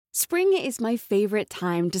Spring is my favorite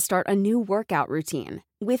time to start a new workout routine.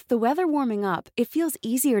 With the weather warming up, it feels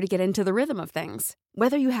easier to get into the rhythm of things.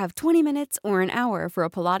 Whether you have 20 minutes or an hour for a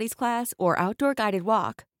Pilates class or outdoor guided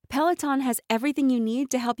walk, Peloton has everything you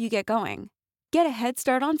need to help you get going. Get a head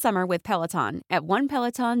start on summer with Peloton at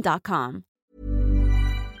onepeloton.com.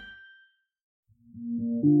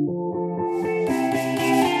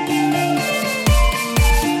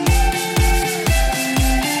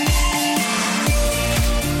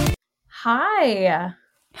 Hi.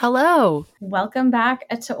 Hello. Welcome back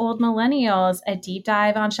to Old Millennials, a deep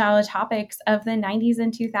dive on shallow topics of the 90s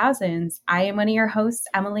and 2000s. I am one of your hosts,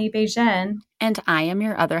 Emily Beijing. And I am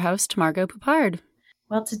your other host, Margot Poupard.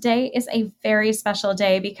 Well, today is a very special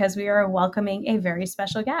day because we are welcoming a very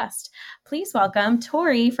special guest. Please welcome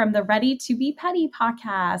Tori from the Ready to Be Petty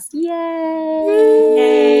podcast. Yay!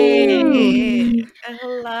 Yay!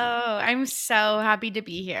 Hello. I'm so happy to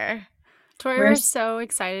be here. Tori, we're so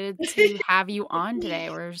excited to have you on today.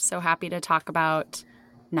 We're so happy to talk about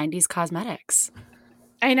 90s cosmetics.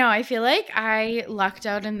 I know. I feel like I lucked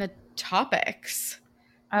out in the topics.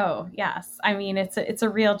 Oh, yes. I mean, it's a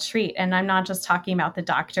real treat. And I'm not just talking about the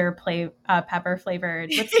Dr. Pepper flavored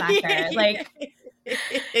lip smacker. Like,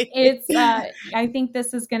 I think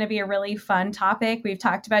this is going to be a really fun topic. We've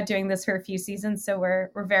talked about doing this for a few seasons, so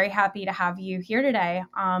we're very happy to have you here today.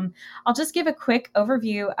 I'll just give a quick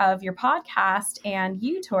overview of your podcast. And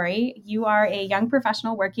you, Tori, you are a young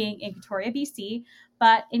professional working in Victoria, BC.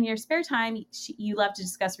 But in your spare time, you love to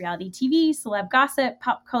discuss reality TV, celeb gossip,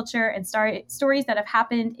 pop culture, and stories that have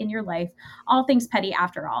happened in your life, all things petty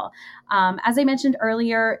after all. As I mentioned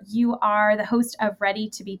earlier, you are the host of Ready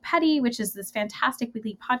to Be Petty, which is this fantastic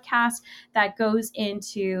weekly podcast that goes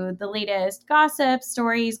into the latest gossip,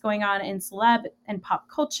 stories going on in celeb and pop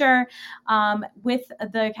culture, with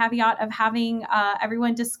the caveat of having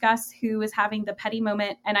everyone discuss who is having the petty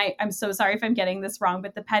moment. And I'm so sorry if I'm getting this wrong,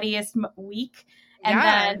 but the pettiest week. And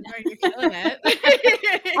then you're killing it.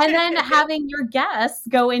 And then having your guests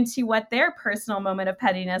go into what their personal moment of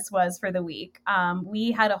pettiness was for the week.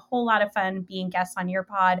 We had a whole lot of fun being guests on your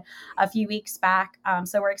pod a few weeks back.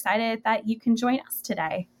 So we're excited that you can join us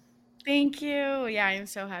today. Thank you. Yeah, I'm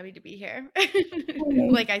so happy to be here.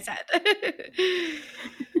 Like I said.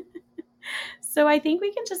 So I think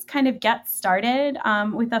we can just kind of get started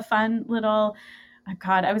with a fun little... Oh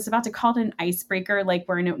God, I was about to call it an icebreaker, like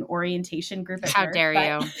we're in an orientation group. How dare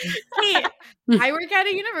you? Hey, I work at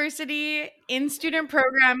a university in student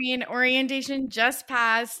programming. Orientation just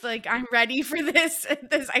passed. Like, I'm ready for this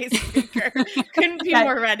icebreaker. Couldn't be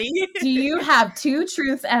more ready. Do you have two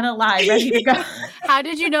truths and a lie ready to go? How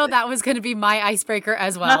did you know that was going to be my icebreaker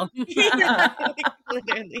as well?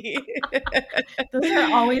 Literally. Those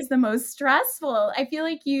are always the most stressful. I feel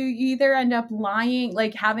like you either end up lying,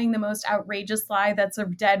 like having the most outrageous lie that's a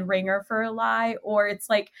dead ringer for a lie, or it's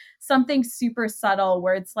like something super subtle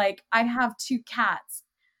where it's like, I have two cats.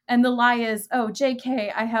 And the lie is, oh,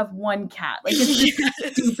 JK, I have one cat. Like, it's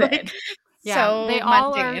just stupid. Like, yeah, so they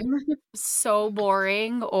all mundane. are so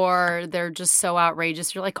boring, or they're just so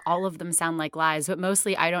outrageous. You're like, all of them sound like lies. But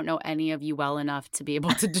mostly, I don't know any of you well enough to be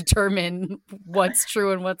able to determine what's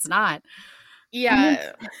true and what's not.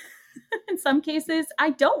 Yeah. In some cases, I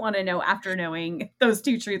don't want to know after knowing those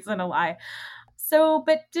two truths and a lie. So,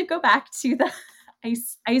 but to go back to the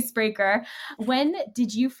icebreaker, when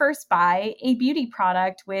did you first buy a beauty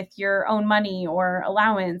product with your own money or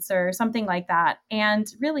allowance or something like that? And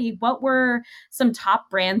really, what were some top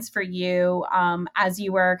brands for you as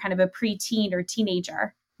you were kind of a preteen or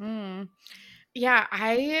teenager? Yeah,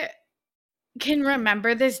 I can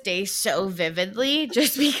remember this day so vividly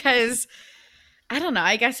just because, I don't know,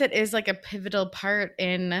 I guess it is like a pivotal part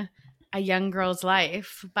in a young girl's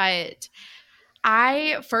life. But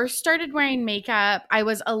I first started wearing makeup. I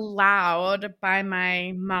was allowed by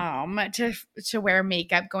my mom to wear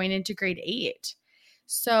makeup going into grade 8.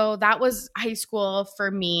 So that was high school for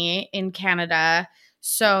me in Canada.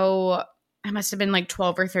 So I must have been like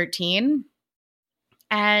 12 or 13.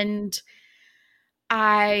 And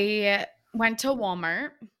I went to Walmart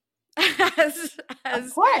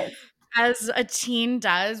as a teen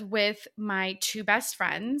does with my two best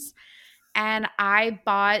friends. And I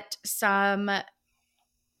bought some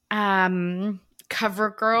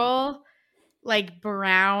CoverGirl, like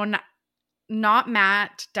brown, not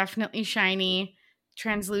matte, definitely shiny,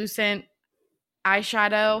 translucent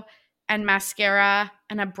eyeshadow and mascara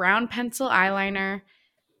and a brown pencil eyeliner,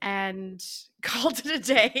 and called it a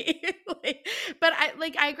day. But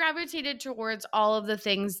I gravitated towards all of the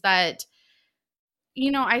things that,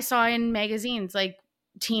 I saw in magazines, like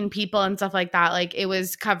Teen People and stuff like that. Like, it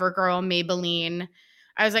was CoverGirl, Maybelline,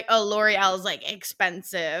 I was like, oh, L'Oreal is like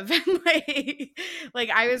expensive. And like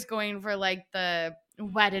I was going for like the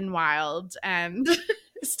Wet n Wild and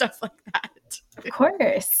stuff like that. Of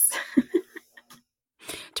course.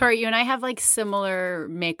 Tori, you and I have like similar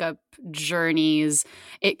makeup journeys,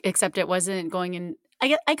 except it wasn't going in.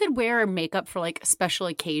 I could wear makeup for like special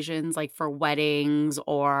occasions, like for weddings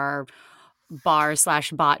or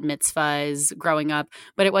bar/bat mitzvahs growing up.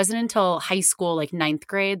 But it wasn't until high school, like ninth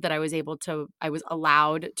grade, that I was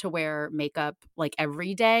allowed to wear makeup like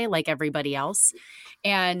every day, like everybody else.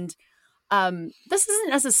 And this isn't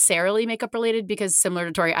necessarily makeup related because similar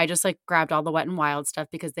to Tori, I just like grabbed all the Wet n Wild stuff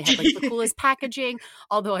because they had like the coolest packaging.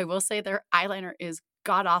 Although I will say their eyeliner is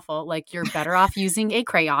god awful. Like you're better off using a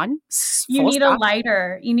crayon. You need a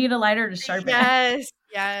lighter. You need a lighter to sharpen it.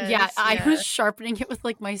 Yes. Yeah, I was sharpening it with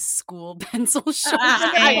like my school pencil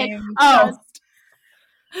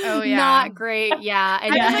Oh yeah, not great. Yeah,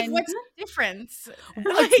 and I was like, what's the difference?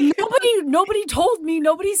 Like, nobody told me.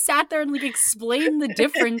 Nobody sat there and like explained the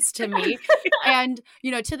difference to me. And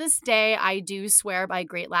to this day, I do swear by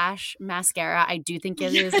Great Lash mascara. I do think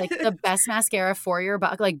it is like the best mascara for your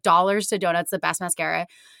buck. Like dollars to donuts, the best mascara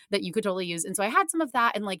that you could totally use. And so I had some of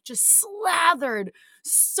that and like just slathered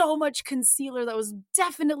so much concealer that was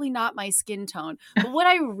definitely not my skin tone. But what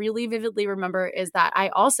I really vividly remember is that I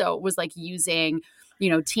also was like using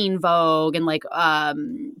Teen Vogue and like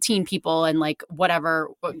Teen People and like whatever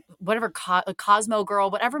Cosmo Girl,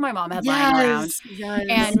 whatever my mom had lying around,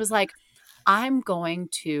 and was like, I'm going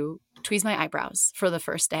to tweeze my eyebrows for the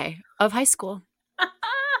first day of high school.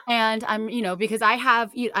 And I'm, because I've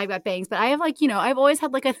got bangs, but I have like, I've always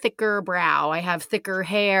had like a thicker brow. I have thicker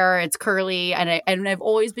hair. It's curly. And I've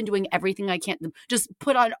always been doing everything I can to just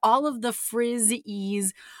put on all of the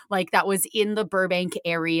frizz-ease like that was in the Burbank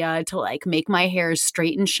area to like make my hair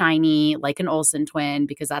straight and shiny like an Olsen twin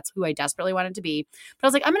because that's who I desperately wanted to be. But I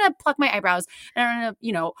was like, I'm going to pluck my eyebrows and I'm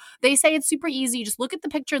going to, they say it's super easy. Just look at the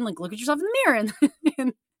picture and like look at yourself in the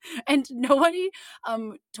mirror. And nobody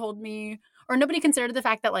told me or nobody considered the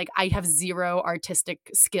fact that like I have zero artistic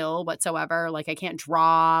skill whatsoever. Like I can't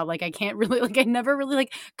draw, like I can't really, like I never really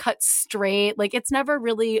like cut straight. Like it's never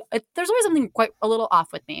really, there's always something quite a little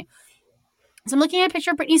off with me. So I'm looking at a picture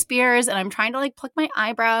of Britney Spears and I'm trying to like pluck my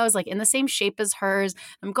eyebrows like in the same shape as hers.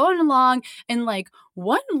 I'm going along and like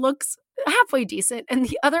one looks halfway decent and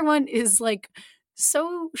the other one is like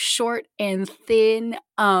so short and thin.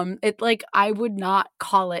 It like I would not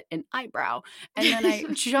call it an eyebrow. And then I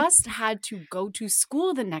just had to go to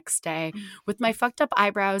school the next day with my fucked up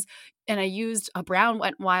eyebrows. And I used a brown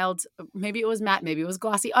Wet n Wild. Maybe it was matte, maybe it was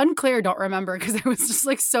glossy. Unclear, don't remember because I was just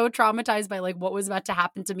like so traumatized by like what was about to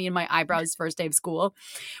happen to me in my eyebrows first day of school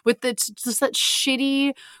with just that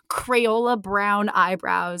shitty Crayola brown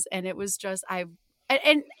eyebrows. And it was just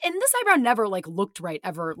And this eyebrow never like looked right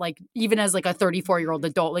ever, like even as like a 34-year-old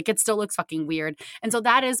adult, like it still looks fucking weird. And so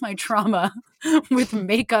that is my trauma with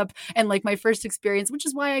makeup and like my first experience, which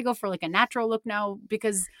is why I go for like a natural look now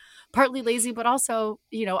because partly lazy, but also,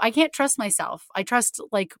 I can't trust myself. I trust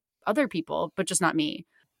like other people, but just not me.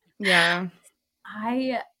 Yeah.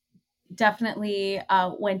 I definitely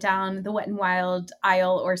went down the Wet n Wild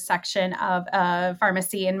aisle or section of a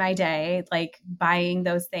pharmacy in my day, like buying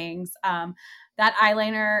those things. That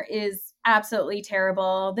eyeliner is absolutely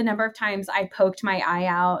terrible. The number of times I poked my eye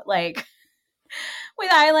out, like with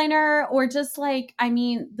eyeliner or just like,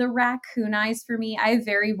 the raccoon eyes for me, I have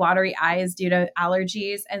very watery eyes due to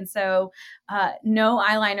allergies. And so no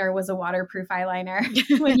eyeliner was a waterproof eyeliner,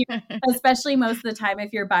 especially most of the time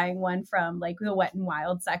if you're buying one from like the Wet n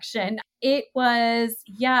Wild section. It was,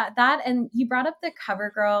 that. And you brought up the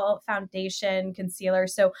CoverGirl foundation concealer.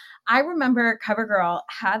 So I remember CoverGirl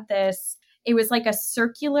had this, it was like a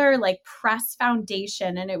circular like press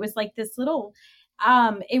foundation. And it was like this little,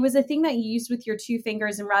 it was a thing that you used with your two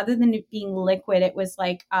fingers. And rather than it being liquid, it was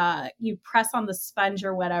like you press on the sponge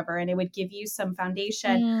or whatever, and it would give you some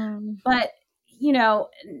foundation. But,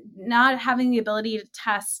 not having the ability to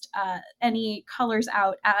test any colors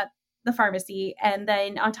out at the pharmacy. And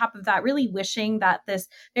then on top of that, really wishing that this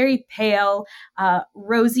very pale,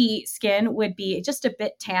 rosy skin would be just a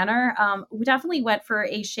bit tanner. We definitely went for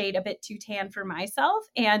a shade a bit too tan for myself.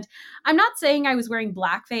 And I'm not saying I was wearing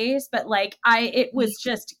blackface, but like it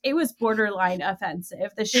was borderline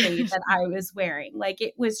offensive, the shade that I was wearing. Like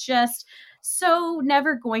it was just so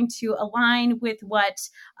never going to align with what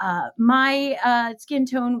my skin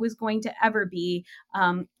tone was going to ever be.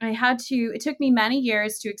 It took me many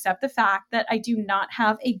years to accept the fact that I do not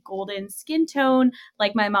have a golden skin tone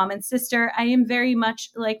like my mom and sister. I am very much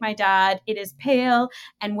like my dad. It is pale,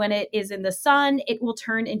 and when it is in the sun, it will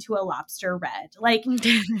turn into a lobster red. Like,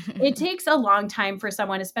 it takes a long time for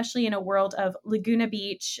someone, especially in a world of Laguna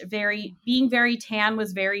Beach. Being very tan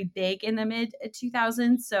was very big in the mid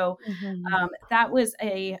 2000s. So that was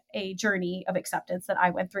a journey of acceptance that I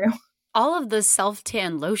went through. All of the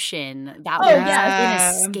self-tan lotion that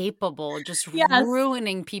yes. was inescapable, just Yes.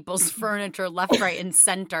 ruining people's furniture left, right, and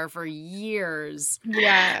center for years.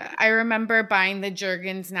 Yeah, I remember buying the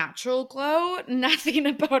Jergens Natural Glow. Nothing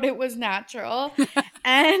about it was natural.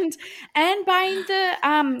 and buying the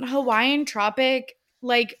Hawaiian Tropic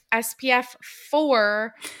like SPF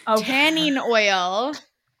 4 tanning oil.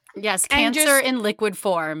 Yes, cancer in liquid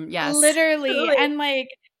form. Yes. Literally. And like,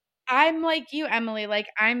 I'm like you, Emily, like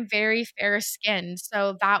I'm very fair skinned.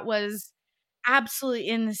 So that was absolutely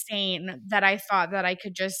insane that I thought that I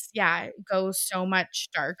could just, go so much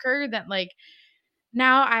darker that like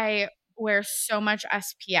now I wear so much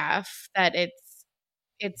SPF that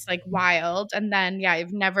it's like wild. And then, I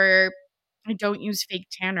don't use fake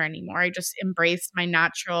tanner anymore. I just embraced my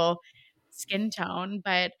natural skin tone.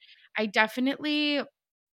 But I don't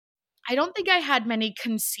think I had many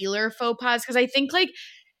concealer faux pas because I think like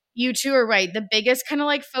you two are right. The biggest kind of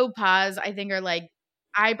like faux pas I think are like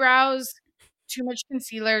eyebrows, too much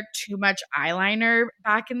concealer, too much eyeliner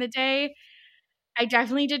back in the day. I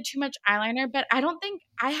definitely did too much eyeliner, but I don't think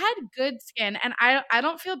I had good skin. And I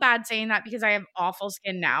don't feel bad saying that because I have awful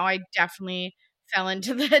skin now. I definitely fell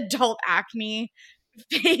into the adult acne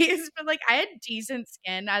phase, but like I had decent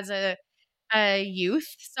skin as a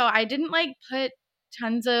youth. So I didn't like put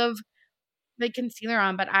tons of like concealer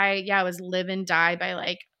on, but I was live and die by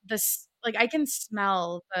like this. Like I can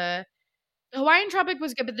smell the Hawaiian Tropic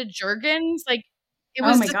was good, but the Jergens, like it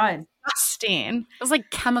was disgusting. It was like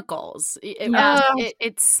chemicals.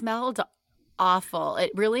 It smelled awful.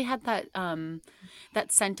 It really had that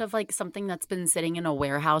that scent of like something that's been sitting in a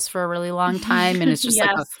warehouse for a really long time, and it's just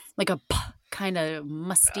like a kind of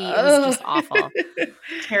musty. It was just awful.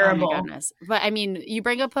 Terrible. Oh my goodness. But I mean, you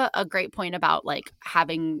bring up a great point about like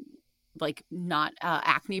having like not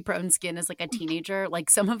acne prone skin as like a teenager. Like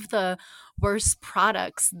some of the worst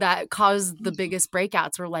products that caused the biggest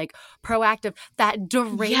breakouts were like Proactiv, that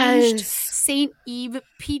deranged St. Eve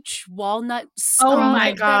peach walnut scrub. Oh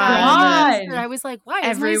my god. I was like, why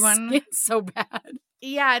is my skin so bad?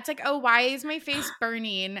 Yeah, it's like, oh, why is my face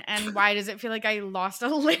burning? And why does it feel like I lost a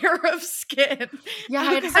layer of skin?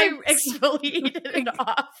 Yeah, because I exfoliated it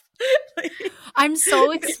off. I'm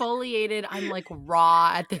so exfoliated. I'm like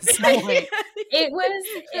raw at this point. It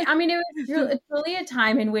was truly a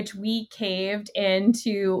time in which we caved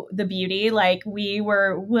into the beauty. Like we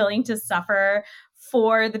were willing to suffer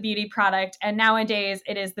for the beauty product. And nowadays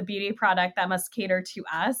it is the beauty product that must cater to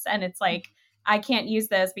us. And it's like, I can't use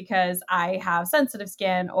this because I have sensitive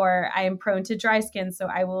skin or I am prone to dry skin. So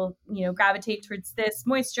I will, gravitate towards this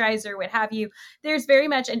moisturizer, what have you. There's very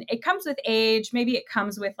much, and it comes with age. Maybe it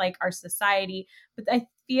comes with like our society, but I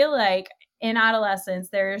feel like in adolescence,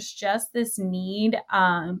 there's just this need,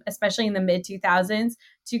 especially in the mid 2000s,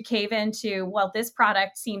 to cave into, well, this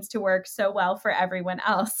product seems to work so well for everyone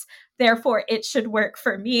else. Therefore, it should work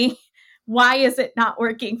for me. Why is it not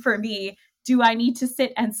working for me? Do I need to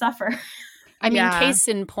sit and suffer? I mean, case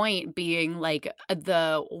in point being like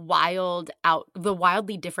the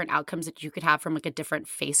wildly different outcomes that you could have from like a different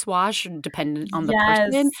face wash dependent on the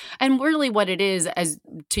person. And really what it is, as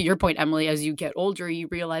to your point, Emily, as you get older, you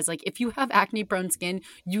realize like if you have acne prone skin,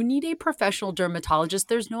 you need a professional dermatologist.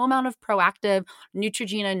 There's no amount of Proactiv,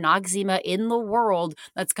 Neutrogena, Noxzema in the world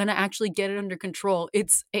that's going to actually get it under control.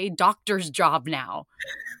 It's a doctor's job now.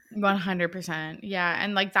 100%. Yeah.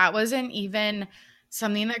 And like that wasn't even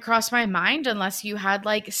something that crossed my mind unless you had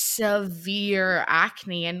like severe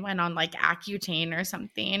acne and went on like Accutane or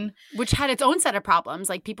something, which had its own set of problems.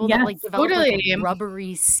 Like people that like develop like,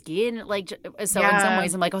 rubbery skin, like so. In some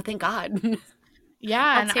ways, I'm like, oh, thank God.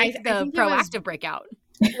 Yeah, I'll take the Proactiv breakout.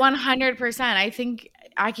 100%. I think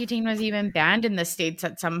Accutane was even banned in the States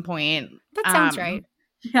at some point. That sounds right.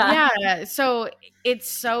 Yeah. So it's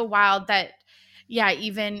so wild that. Yeah,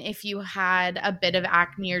 even if you had a bit of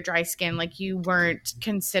acne or dry skin, like you weren't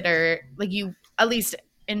considered, like you, at least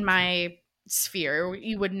in my sphere,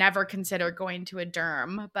 you would never consider going to a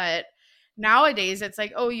derm. But nowadays it's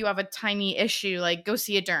like, oh, you have a tiny issue, like go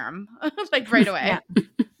see a derm, like right away.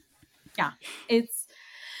 Yeah. It's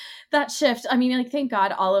that shift. I mean, like, thank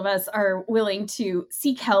God all of us are willing to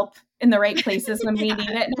seek help in the right places when we need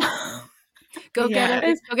it now. Go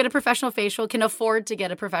get a professional facial, can afford to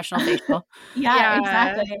get a professional facial. Yeah,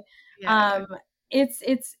 exactly. Yeah.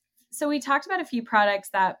 It's so we talked about a few products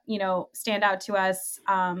that, stand out to us,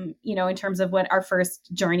 in terms of what our first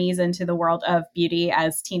journeys into the world of beauty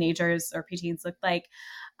as teenagers or preteens looked like.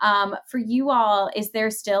 For you all, is there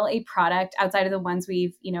still a product outside of the ones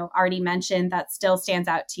we've, already mentioned that still stands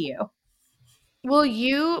out to you? Well,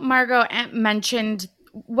 you, Margot, mentioned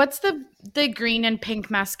what's the green and pink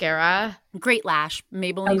mascara? Great Lash,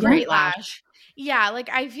 Maybelline Great Lash. Yeah, like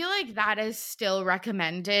I feel like that is still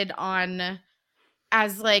recommended on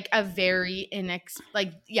as like a very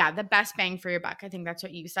the best bang for your buck. I think that's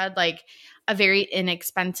what you said, like a very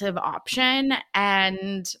inexpensive option.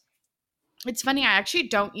 And it's funny, I actually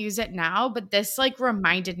don't use it now, but this like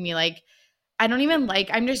reminded me, like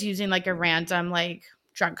I'm just using like a random like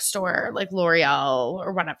drugstore like L'Oreal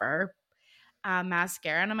or whatever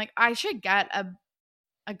mascara, and I'm like, I should get a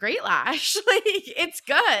Great Lash. Like, it's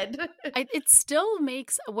good. It still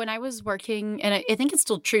makes, when I was working, and I think it's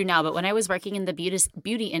still true now, but when I was working in the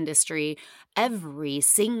beauty industry, every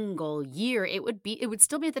single year it would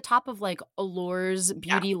still be at the top of like Allure's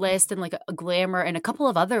beauty list and like a Glamour and a couple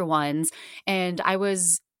of other ones. And I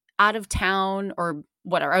was out of town or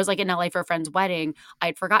whatever. I was like in LA for a friend's wedding.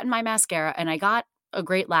 I'd forgotten my mascara and I got a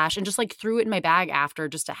Great Lash and just like threw it in my bag after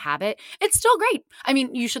just to have it. It's still great. I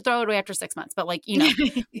mean, you should throw it away after 6 months, but like,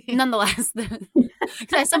 nonetheless,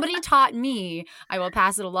 somebody taught me, I will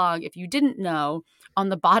pass it along. If you didn't know, on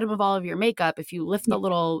the bottom of all of your makeup, if you lift the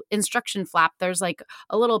little instruction flap, there's like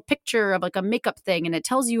a little picture of like a makeup thing and it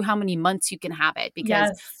tells you how many months you can have it,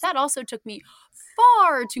 because that also took me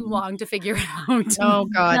far too long to figure out. Oh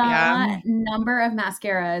God, the number of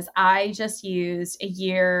mascaras I just used a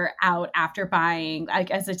year out after buying,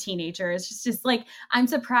 like as a teenager, it's just like, I'm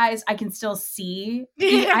surprised I can still see.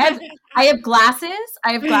 I have glasses,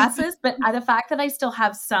 but the fact that I still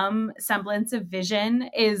have some semblance of vision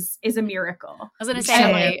is a miracle. I was going to say,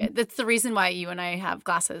 Emily, that's the reason why you and I have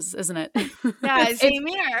glasses, isn't it? Yeah, same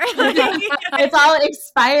here. It's all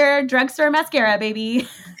expired drugstore mascara, baby.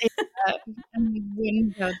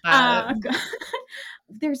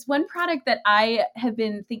 There's one product that I have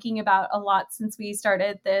been thinking about a lot since we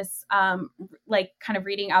started this, like kind of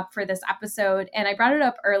reading up for this episode. And I brought it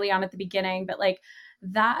up early on at the beginning, but like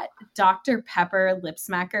that Dr. Pepper lip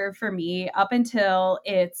smacker for me, up until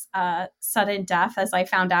its sudden death, as I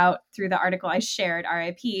found out through the article I shared,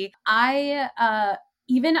 RIP,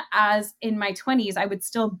 even as in my 20s, I would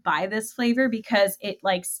still buy this flavor because it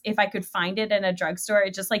like, if I could find it in a drugstore,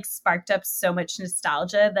 it just like sparked up so much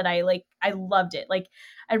nostalgia that I loved it. Like,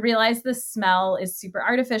 I realized the smell is super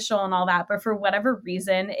artificial and all that, but for whatever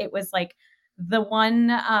reason, it was like the one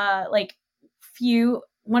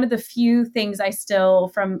of the few things I still,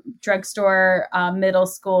 from drugstore, middle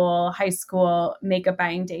school, high school makeup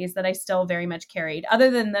buying days, that I still very much carried,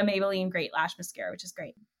 other than the Maybelline Great Lash Mascara, which is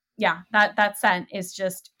great. Yeah, that scent is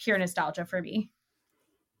just pure nostalgia for me.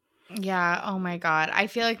 Yeah. Oh my God. I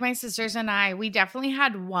feel like my sisters and I, we definitely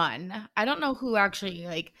had one. I don't know who actually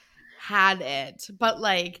like had it, but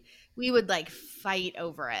like we would like fight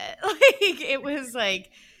over it.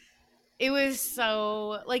 It was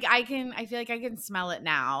so like, I feel like I can smell it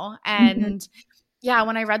now. And yeah,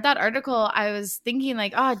 when I read that article, I was thinking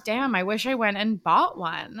like, oh damn, I wish I went and bought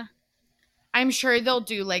one. I'm sure they'll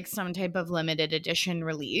do like some type of limited edition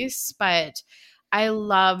release, but I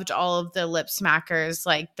loved all of the lip smackers,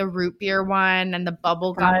 like the root beer one and the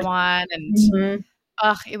bubblegum one. And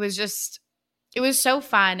it was so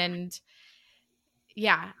fun. And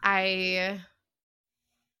yeah,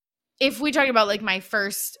 if we talk about like my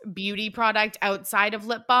first beauty product outside of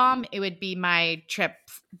lip balm, it would be my trip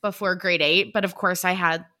before grade 8. But of course I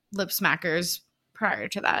had lip smackers prior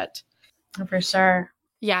to that. Oh, for sure.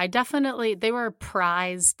 Yeah, they were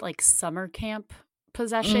prized like summer camp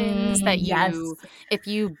possessions that if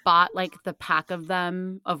you bought like the pack of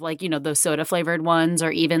them, of like, those soda flavored ones,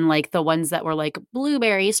 or even like the ones that were like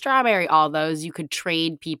blueberry, strawberry, all those, you could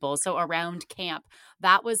trade people. So around camp,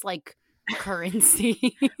 that was like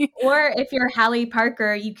currency. Or if you're Hallie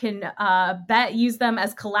Parker, you can use them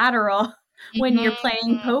as collateral when you're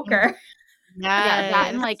playing poker. Yeah, that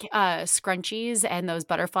and like scrunchies and those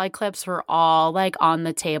butterfly clips were all like on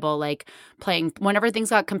the table, like playing whenever things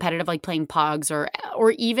got competitive, like playing Pogs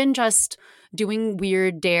or even just doing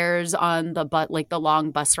weird dares on the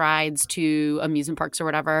long bus rides to amusement parks or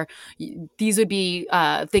whatever. These would be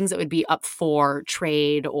things that would be up for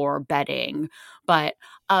trade or betting. But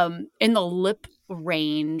in the lip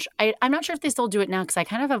range, I'm not sure if they still do it now, because I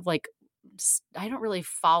kind of have like don't really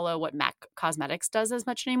follow what MAC Cosmetics does as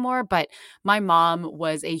much anymore, but my mom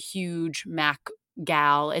was a huge MAC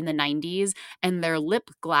gal in the 90s, and their lip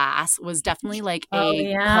glass was definitely like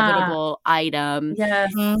a covetable item.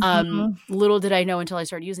 Yes. Little did I know until I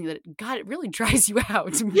started using it, God, it really dries you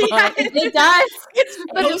out. Yeah, it does.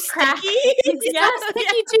 But it's sticky. Yes,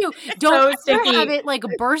 sticky too. Don't ever have it like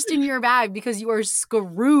burst in your bag because you are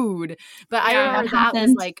screwed. But I remember that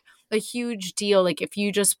was like a huge deal. Like if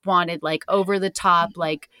you just wanted like over the top,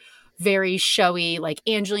 like very showy, like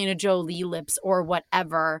Angelina Jolie lips or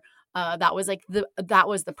whatever, that was like that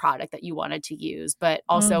was the product that you wanted to use. But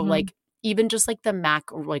also like even just like the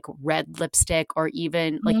MAC like red lipstick, or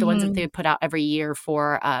even like the ones that they would put out every year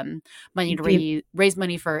for money to raise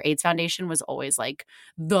money for AIDS Foundation, was always like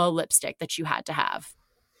the lipstick that you had to have.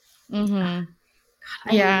 God,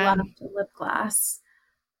 I loved lip gloss.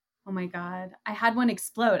 Oh my God. I had one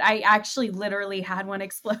explode. I actually literally had one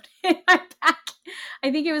explode in my back.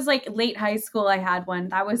 I think it was like late high school I had one.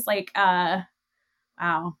 That was like wow.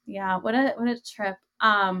 Yeah. What a trip.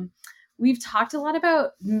 We've talked a lot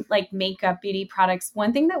about like makeup, beauty products.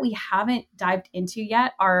 One thing that we haven't dived into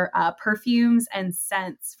yet are perfumes and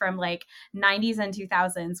scents from like 90s and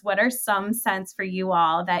 2000s. What are some scents for you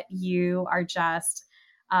all that you are just,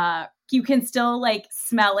 you can still like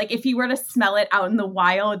smell? Like if you were to smell it out in the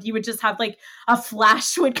wild, you would just have like a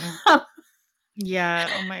flash would come. Yeah.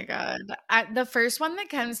 Oh my God. The first one that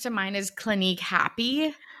comes to mind is Clinique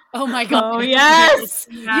Happy. Oh my God. Oh yes.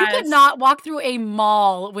 You could not walk through a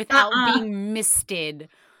mall without being misted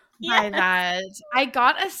by that. I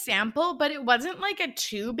got a sample, but it wasn't like a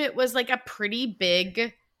tube. It was like a pretty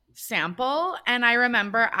big sample. And I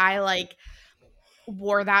remember I like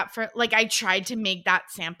wore that for like, I tried to make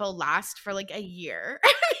that sample last for like a year.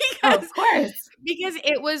 Of course. Because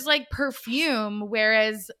it was like perfume.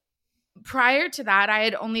 Whereas prior to that, I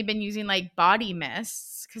had only been using like body mists.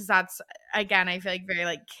 Because that's, again, I feel like very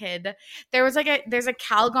like kid. There's a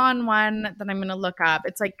Calgon one that I'm going to look up.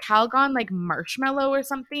 It's like Calgon like marshmallow or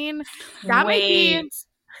something. That might be, is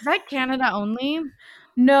that Canada only?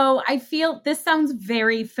 No, I feel this sounds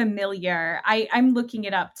very familiar. I'm looking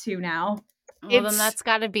it up too now. Well, then that's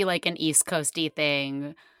got to be like an East Coasty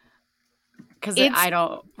thing. Because I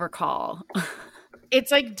don't recall. It's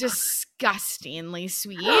like disgustingly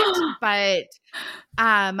sweet, but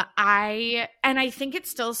I think it's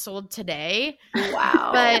still sold today.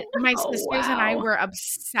 Wow. But my sisters and I were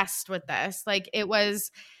obsessed with this. Like it was,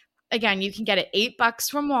 again, you can get it $8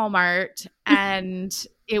 from Walmart and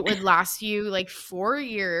it would last you like 4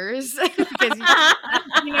 years because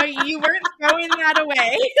you weren't throwing that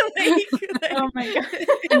away. like, oh my God.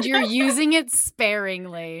 And you're using it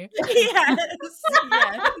sparingly. Yes.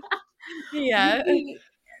 Yeah.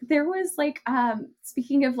 There was like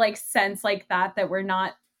speaking of like scents like that were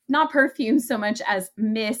not perfumes so much as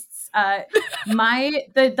mists.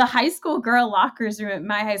 The high school girl lockers room at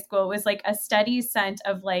my high school was like a steady scent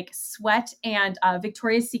of like sweat and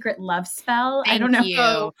Victoria's Secret Love Spell. Thank I don't know. You.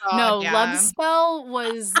 Oh, God, no, yeah. Love Spell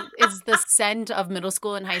is the scent of middle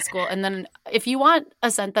school and high school. And then if you want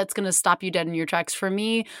a scent that's going to stop you dead in your tracks, for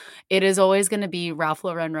me, it is always going to be Ralph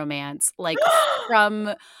Lauren Romance. Like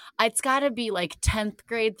from it's got to be like 10th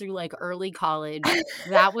grade through like early college.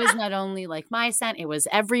 That was not only like my scent, it was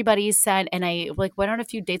everybody's scent. And I like went on a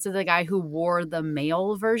few dates with a guy who wore the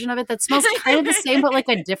male version of it that smells kind of the same, but like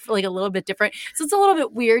a little bit different. So it's a little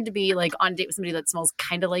bit weird to be like on a date with somebody that smells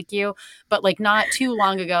kind of like you. But like not too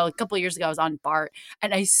long ago, a couple of years ago, I was on BART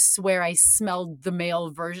and I swear I smelled the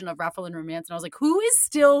male version of Ralph Lauren Romance. And I was like, who's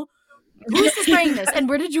spraying this? And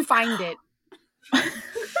where did you find it?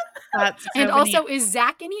 That's so and many. Also, is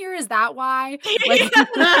Zach in here? Is that why? Like,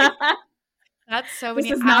 that's so many.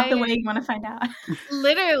 This is not the way you want to find out.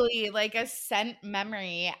 Literally, like a scent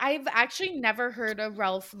memory. I've actually never heard of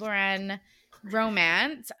Ralph Lauren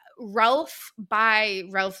Romance. Ralph by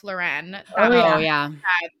Ralph Lauren. Yeah.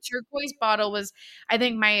 Turquoise bottle was, I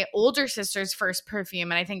think, my older sister's first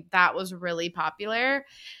perfume, and I think that was really popular.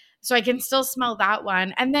 So I can still smell that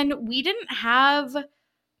one. And then we didn't have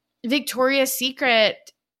Victoria's Secret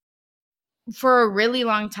for a really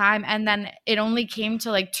long time, and then it only came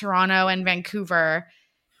to like Toronto and Vancouver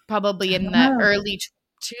probably in the early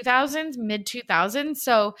 2000s, mid 2000s.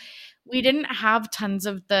 So we didn't have tons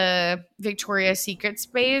of the Victoria's Secret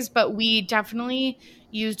sprays, but we definitely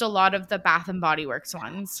used a lot of the Bath and Body Works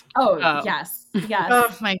ones. Oh. Yes.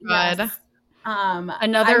 Oh my God. Yes.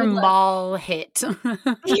 Another mall hit.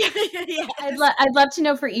 Yeah. I'd love to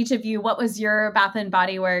know for each of you, what was your Bath and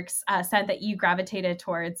Body Works scent that you gravitated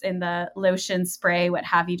towards in the lotion, spray, what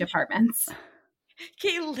have you departments?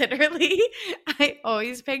 Okay, literally, I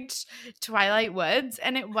always picked Twilight Woods,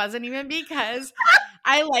 and it wasn't even because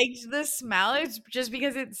I liked the smell. It's just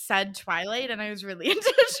because it said Twilight, and I was really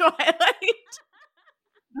into Twilight.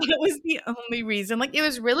 That was the only reason. Like, it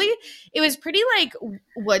was pretty like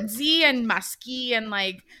woodsy and musky and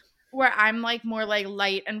like where I'm like more like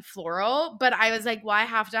light and floral. But I was like, well, I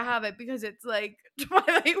have to have it because it's like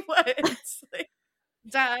Twilight Woods. Like,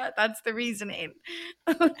 duh, that's the reasoning.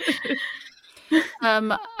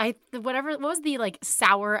 What was the like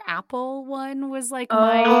sour apple one was like Oh,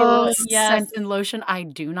 my yes. scent and lotion. I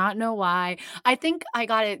do not know why. I think I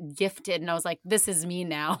got it gifted and I was like, this is me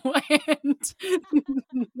now. And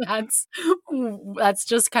that's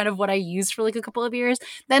just kind of what I used for like a couple of years.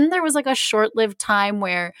 Then there was like a short-lived time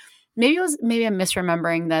where maybe I'm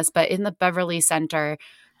misremembering this, but in the Beverly Center,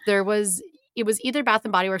 it was either Bath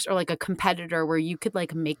and Body Works or like a competitor where you could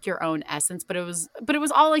like make your own essence, but it was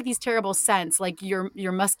all like these terrible scents, like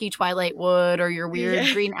your musky Twilight Wood or your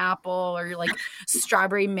weird green apple or your like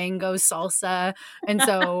strawberry mango salsa. And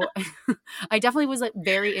so I definitely was like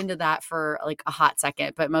very into that for like a hot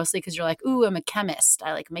second, but mostly because you're like, ooh, I'm a chemist.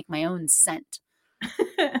 I like make my own scent.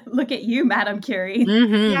 Look at you, Madame Curie.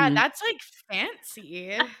 Mm-hmm. Yeah, that's like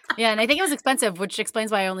fancy. Yeah, and I think it was expensive, which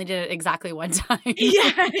explains why I only did it exactly one time.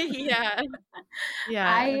 Yeah.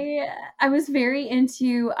 I was very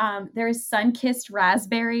into there was Sun-Kissed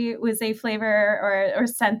Raspberry was a flavor or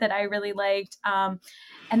scent that I really liked. And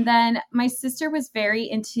then my sister was very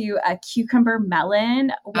into a cucumber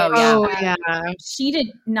melon, which she did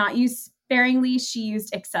not use sparingly. She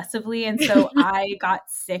used excessively. And so I got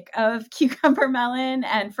sick of cucumber melon.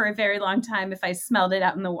 And for a very long time, if I smelled it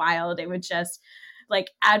out in the wild, it would just like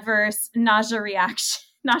adverse nauseous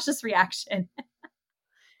reaction.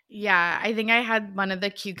 Yeah, I think I had one of the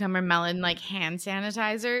cucumber melon like hand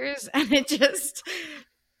sanitizers, and it just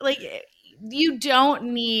like you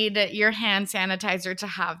don't need your hand sanitizer to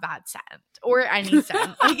have that scent or any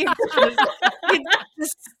scent. Like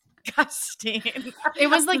it's disgusting. It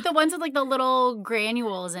was like the ones with like the little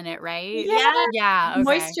granules in it, right? Yeah. Okay.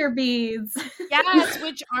 Moisture beads. Yes,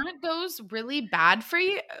 which aren't those really bad for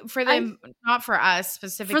you? For them, not for us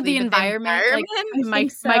specifically. For the environment,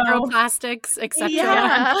 like microplastics, etc.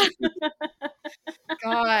 Yeah.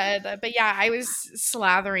 God. But yeah, I was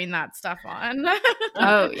slathering that stuff on.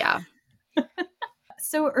 Oh, yeah.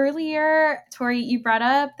 So earlier, Tori, you brought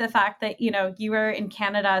up the fact that, you were in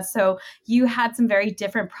Canada, so you had some very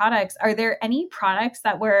different products. Are there any products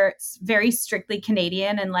that were very strictly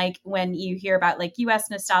Canadian? And like when you hear about like US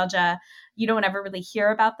nostalgia, you don't ever really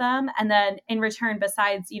hear about them. And then in return,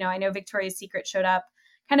 besides, I know Victoria's Secret showed up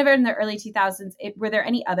kind of in the early 2000s. Were there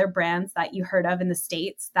any other brands that you heard of in the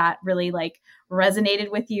States that really like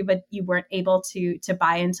resonated with you, but you weren't able to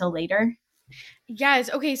buy until later? Yes.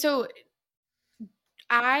 Okay. So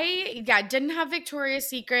I didn't have Victoria's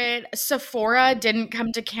Secret. Sephora didn't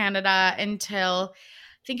come to Canada until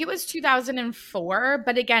I think it was 2004.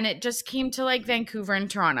 But again, it just came to like Vancouver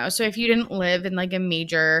and Toronto. So if you didn't live in like a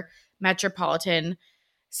major metropolitan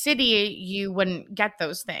city, you wouldn't get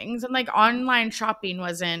those things. And like online shopping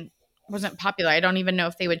wasn't popular. I don't even know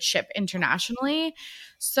if they would ship internationally.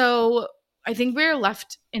 So I think we were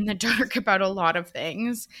left in the dark about a lot of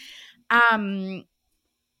things.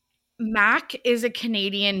 MAC is a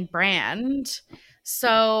Canadian brand.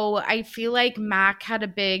 So I feel like MAC had a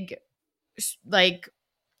big, like,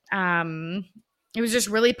 it was just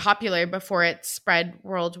really popular before it spread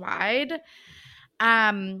worldwide.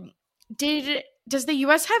 Does the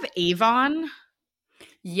US have Avon?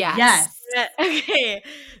 Yes. Okay.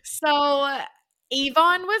 So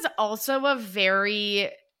Avon was also a very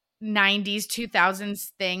 90s, 2000s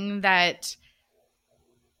thing that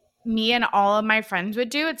me and all of my friends would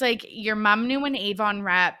do. It's like your mom knew an Avon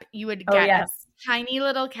rep. You would get a tiny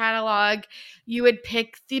little catalog. You would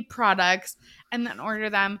pick the products and then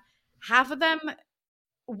order them. Half of them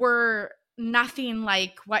were nothing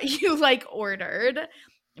like what you like ordered,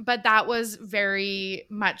 but that was very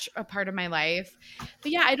much a part of my life.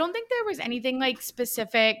 But yeah, I don't think there was anything like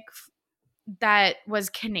specific that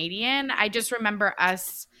was Canadian. I just remember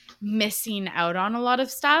us missing out on a lot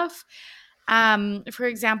of stuff. For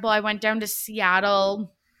example, I went down to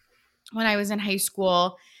Seattle when I was in high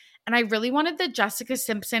school, and I really wanted the Jessica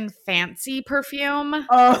Simpson Fancy perfume.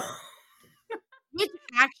 Oh. Which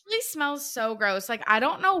actually smells so gross. Like, I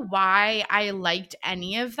don't know why I liked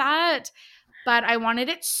any of that, but I wanted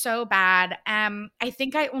it so bad. I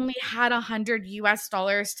think I only had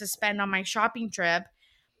 $100 to spend on my shopping trip,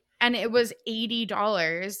 and it was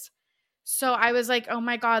 $80. So I was like, oh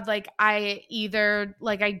my God, like I either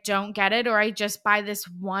like I don't get it or I just buy this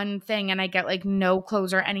one thing and I get like no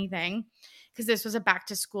clothes or anything. because this was a back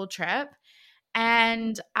to school trip.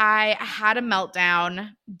 And I had a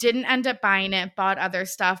meltdown, didn't end up buying it, bought other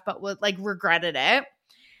stuff, but would like regretted it.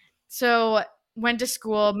 So went to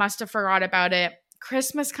school, must have forgot about it.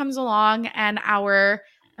 Christmas comes along and our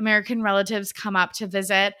American relatives come up to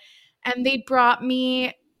visit, and they brought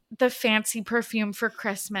me the fancy perfume for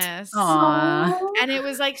Christmas. Aww. And it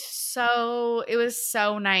was like it was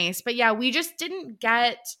so nice. But yeah, we just didn't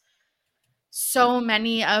get so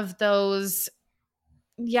many of those,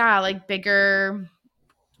 like bigger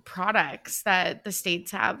products that the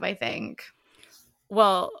States have, I think.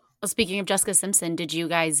 Well, speaking of Jessica Simpson, did you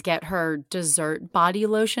guys get her dessert body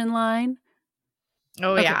lotion line?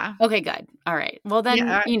 Oh, okay. yeah. Okay, good. All right. Well, then,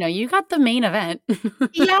 you got the main event.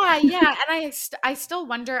 yeah. And I still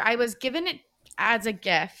wonder, I was given it as a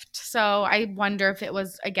gift. So I wonder if it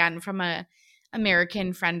was, again, from a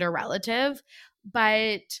American friend or relative.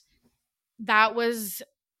 But that was,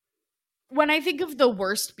 when I think of the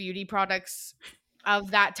worst beauty products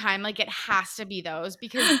of that time, like it has to be those,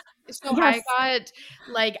 because so yes. I got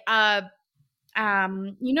like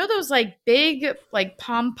those like big like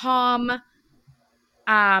pom-pom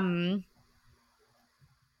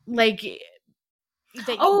like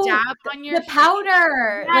that you dab on your the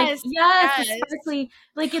powder. Yes, yes. Sparkly,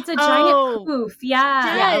 like it's a giant poof.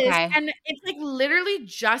 Yeah. Yes. Yeah, okay. And it's like literally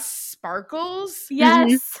just sparkles.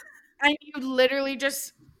 Yes. Mm-hmm. And you literally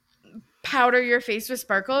just powder your face with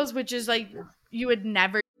sparkles, which is like you would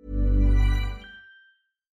never.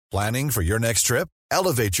 Planning for your next trip?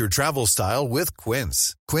 Elevate your travel style with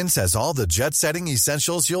Quince. Quince has all the jet-setting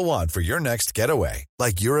essentials you'll want for your next getaway,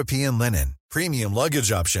 like European linen, premium luggage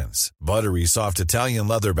options, buttery soft Italian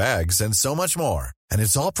leather bags, and so much more. And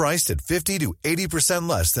it's all priced at 50 to 80%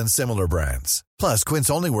 less than similar brands. Plus, Quince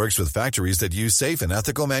only works with factories that use safe and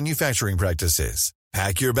ethical manufacturing practices.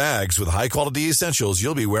 Pack your bags with high-quality essentials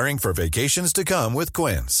you'll be wearing for vacations to come with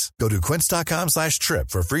Quince. Go to quince.com/trip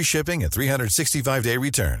for free shipping and 365-day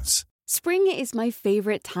returns. Spring is my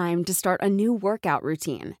favorite time to start a new workout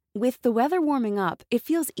routine. With the weather warming up, it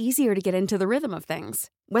feels easier to get into the rhythm of things.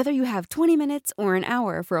 Whether you have 20 minutes or an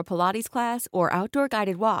hour for a Pilates class or outdoor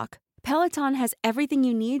guided walk, Peloton has everything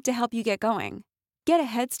you need to help you get going. Get a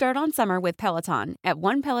head start on summer with Peloton at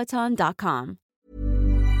onepeloton.com.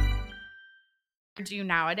 Do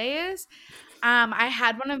nowadays, I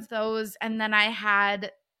had one of those, and then I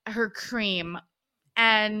had her cream,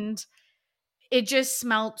 and it just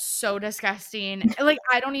smelled so disgusting. Like,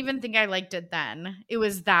 I don't even think I liked it then. It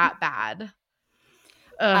was that bad.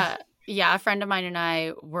 Yeah, a friend of mine and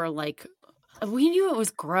I were like, we knew it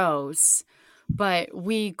was gross, but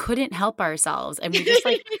we couldn't help ourselves. And we just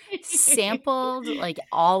like sampled like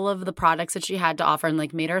all of the products that she had to offer and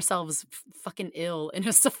like made ourselves fucking ill in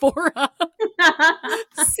a Sephora.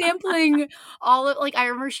 Sampling all of, like, I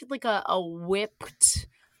remember she had like a whipped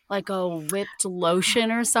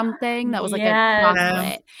lotion or something that was like a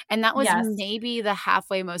chocolate, and that was maybe the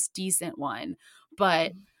halfway most decent one.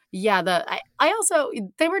 But yeah, I also,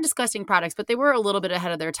 they were disgusting products, but they were a little bit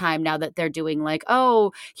ahead of their time now that they're doing like,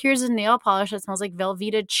 oh, here's a nail polish that smells like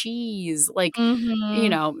Velveeta cheese. Like, you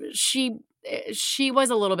know, she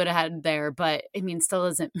was a little bit ahead there, but I mean, still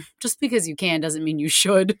doesn't, just because you can doesn't mean you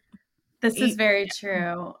should. This is very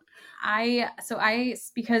true.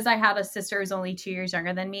 Because I had a sister who's only 2 years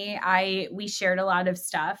younger than me, we shared a lot of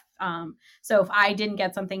stuff. So if I didn't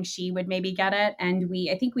get something, she would maybe get it. And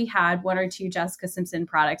I think we had 1 or 2 Jessica Simpson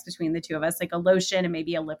products between the two of us, like a lotion and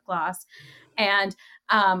maybe a lip gloss. And,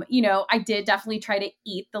 I did definitely try to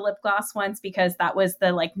eat the lip gloss once, because that was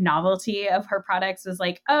the like novelty of her products, was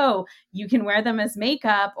like, oh, you can wear them as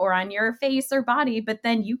makeup or on your face or body, but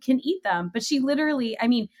then you can eat them. But she literally, I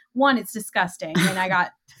mean, 1, it's disgusting, and I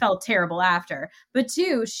felt terrible after. But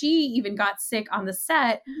 2, she even got sick on the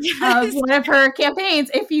set of one of her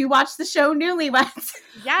campaigns. If you watch the show Newlyweds.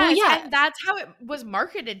 Yes, and that's how it was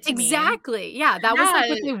marketed to me. Exactly. Yeah, that was like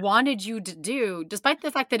what they wanted you to do, despite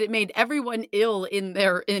the fact that it made everyone ill in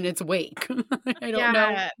its wake. I don't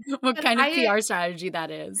know what kind of PR strategy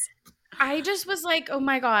that is. I just was like, oh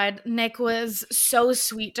my God, Nick was so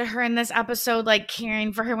sweet to her in this episode, like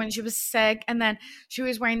caring for her when she was sick. And then she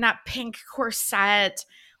was wearing that pink corset,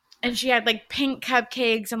 and she had like pink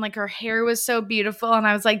cupcakes, and like her hair was so beautiful. And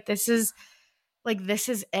I was like, this is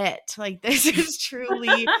it. Like, this is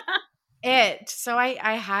truly it. So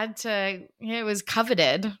I had to, it was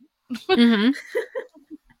coveted. Mm-hmm.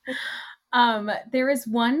 There is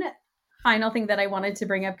one final thing that I wanted to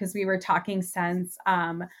bring up, because we were talking scents.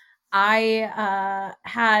 I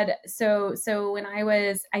had, so when I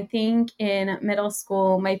was, I think in middle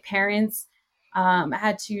school, my parents I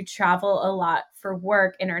had to travel a lot for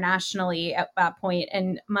work internationally at that point.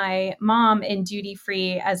 And my mom in duty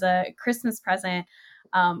free as a Christmas present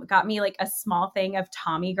got me like a small thing of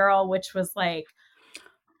Tommy Girl, which was like,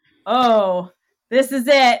 oh, this is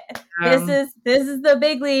it. This is the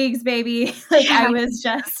big leagues, baby. Like I was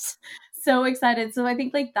just so excited. So I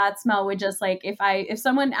think like that smell would just like, if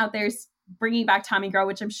someone out there's bringing back Tommy Girl,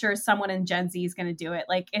 which I'm sure someone in Gen Z is going to do it.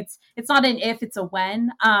 Like it's not an if, it's a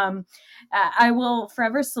when. I will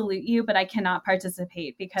forever salute you, but I cannot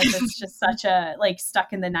participate because it's just such a like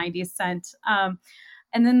stuck in the 90s scent.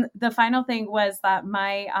 And then the final thing was that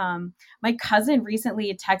my cousin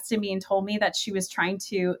recently texted me and told me that she was trying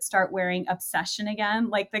to start wearing Obsession again,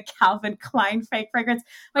 like the Calvin Klein fake fragrance.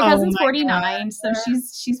 My cousin's 49, God. So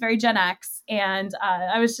she's very Gen X, and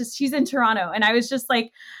she's in Toronto, and I was just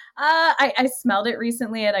like, I smelled it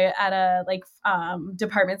recently at a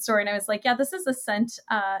department store, and I was like, yeah, this is a scent.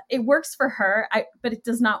 It works for her, but it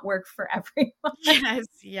does not work for everyone. Yes,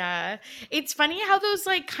 yeah. It's funny how those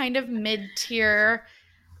like kind of mid-tier,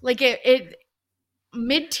 like it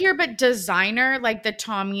mid-tier but designer, like the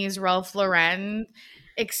Tommy's, Ralph Lauren,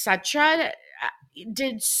 etc.,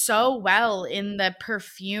 did so well in the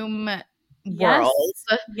perfume world.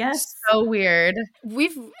 Yes. So weird.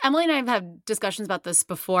 Emily and I have had discussions about this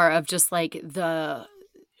before of just like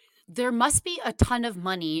there must be a ton of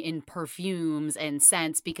money in perfumes and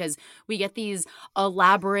scents because we get these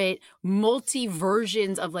elaborate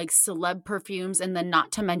multi-versions of like celeb perfumes, and then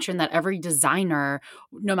not to mention that every designer,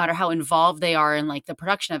 no matter how involved they are in like the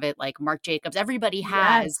production of it, like Marc Jacobs, everybody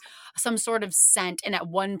has some sort of scent, and at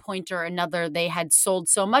one point or another they had sold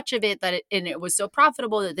so much of it that it was so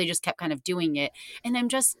profitable that they just kept kind of doing it. And I'm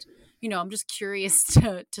just curious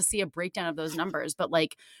to see a breakdown of those numbers. But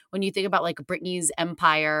like when you think about like Britney's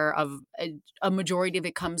empire of a majority of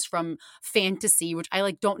it comes from fantasy, which I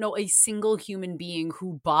like don't know a single human being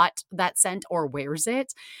who bought that scent or wears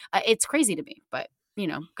it. It's crazy to me, but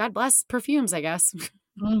God bless perfumes, I guess.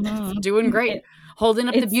 Mm-hmm. Doing great, holding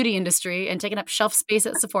up the beauty industry and taking up shelf space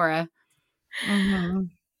at Sephora.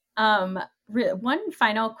 Mm-hmm. One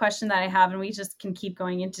final question that I have, and we just can keep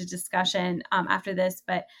going into discussion after this,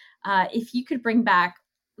 but if you could bring back,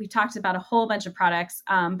 we talked about a whole bunch of products,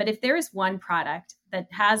 but if there is one product that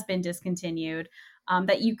has been discontinued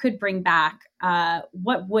that you could bring back,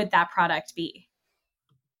 what would that product be?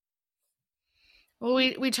 Well,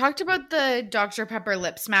 we talked about the Dr. Pepper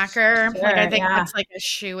Lip Smacker. Sure, like I think that's like a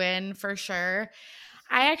shoo-in for sure.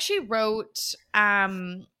 I actually wrote,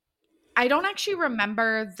 I don't actually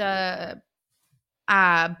remember the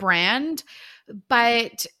brand,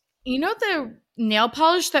 but the nail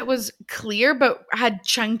polish that was clear but had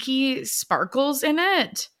chunky sparkles in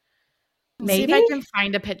it? Maybe. See if I can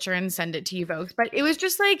find a picture and send it to you folks. But it was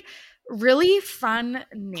just like really fun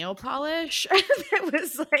nail polish that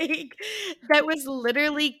was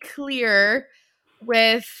literally clear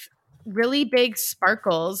with really big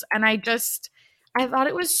sparkles. And I thought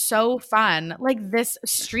it was so fun. Like this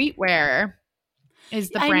streetwear is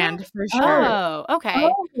the brand for sure. Oh, okay.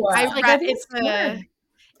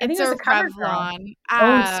 It's a Revlon.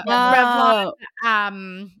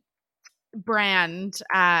 Revlon brand,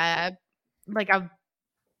 like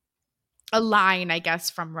a line, I guess,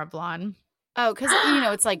 from Revlon. Oh, because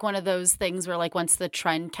it's like one of those things where like once the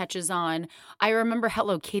trend catches on, I remember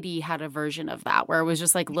Hello Kitty had a version of that where it was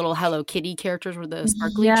just like little Hello Kitty characters with the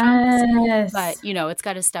sparkly chunks. But it's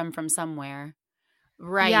got to stem from somewhere.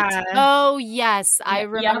 Right. Yeah. Oh, yes. I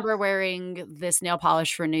remember wearing this nail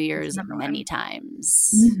polish for New Year's many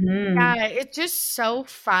times. Mm-hmm. Yeah, it's just so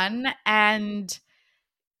fun and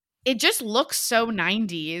it just looks so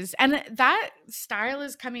 90s. And that style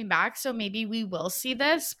is coming back, so maybe we will see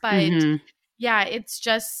this. But yeah, it's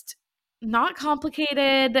just not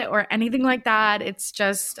complicated or anything like that. It's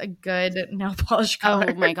just a good nail polish color.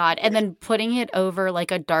 Oh my God. And then putting it over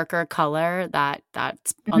like a darker color,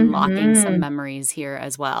 that's unlocking some memories here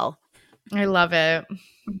as well. I love it.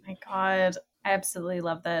 Oh my God. I absolutely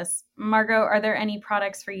love this. Margot, are there any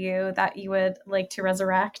products for you that you would like to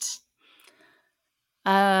resurrect?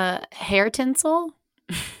 Hair tinsel.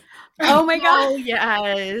 Oh my God. Oh,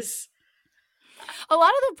 yes. A lot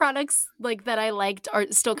of the products like that I liked are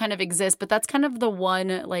still kind of exist, but that's kind of the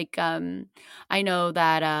one like I know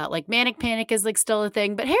that like Manic Panic is like still a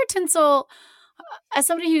thing, but hair tinsel, as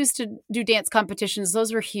somebody who used to do dance competitions,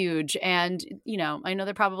 those were huge. And, I know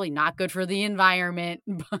they're probably not good for the environment,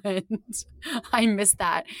 but I miss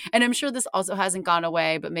that. And I'm sure this also hasn't gone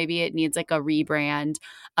away, but maybe it needs like a rebrand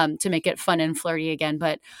to make it fun and flirty again.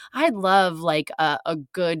 But I'd love like a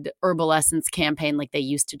good Herbal Essence campaign like they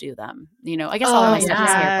used to do them. I guess all of my stuff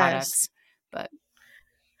is hair products, but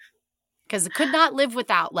because it could not live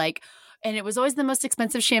without and it was always the most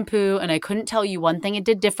expensive shampoo. And I couldn't tell you one thing it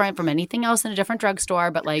did different from anything else in a different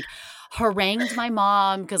drugstore, but harangued my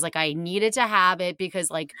mom because I needed to have it because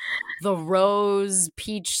the rose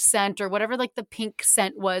peach scent or whatever the pink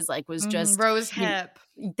scent was just rose hip.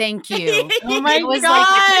 Thank you. Oh my it was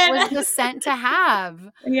God. it was the scent to have.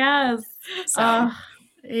 Yes. So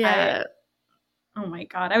Yeah. Oh my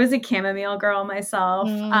God. I was a chamomile girl myself.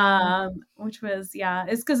 Which was,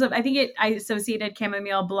 it's because I think I associated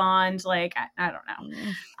chamomile blonde. I don't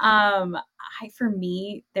know. For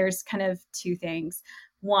me, there's kind of two things.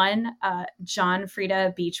 One, John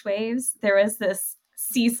Frieda Beach Waves. There was this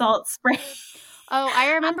sea salt spray. Oh,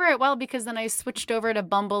 I remember it well because then I switched over to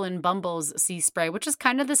Bumble and Bumble's sea spray, which is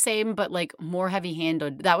kind of the same, but more heavy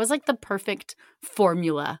handed. That was the perfect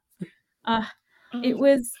formula. It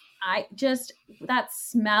was, that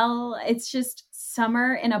smell, it's just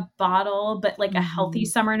summer in a bottle, but a healthy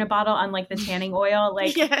summer in a bottle, unlike the tanning oil.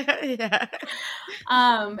 Yeah.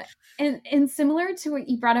 And similar to what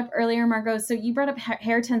you brought up earlier, Margot, so you brought up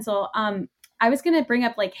hair tinsel. I was going to bring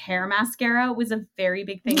up hair mascara was a very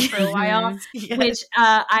big thing for a while, which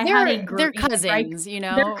they're cousins,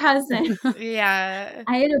 They're cousins. Yeah.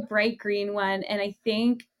 I had a bright green one, and I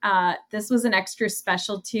think this was an extra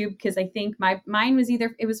special tube because I think mine was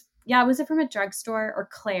was it from a drugstore or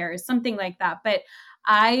Claire's, something like that. But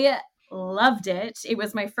I loved it. It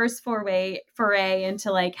was my first foray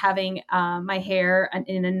into having my hair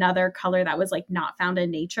in another color that was not found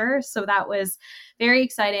in nature. So that was very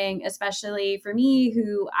exciting, especially for me,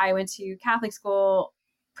 who I went to Catholic school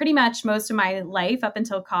pretty much most of my life up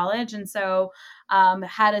until college. And so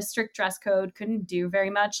had a strict dress code, couldn't do very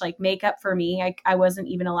much. Makeup for me, I wasn't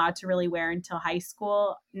even allowed to really wear until high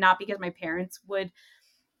school, not because my parents would.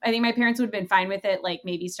 I think my parents would have been fine with it,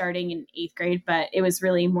 maybe starting in 8th grade, but it was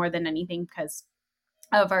really more than anything because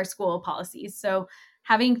of our school policies. So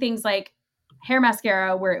having things like hair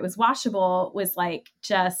mascara where it was washable was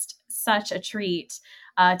just such a treat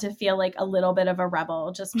to feel a little bit of a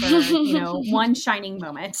rebel just for, one shining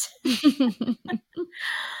moment.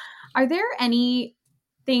 Are there any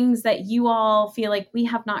things that you all feel we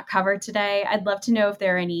have not covered today? I'd love to know if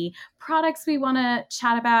there are any products we want to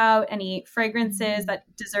chat about, any fragrances that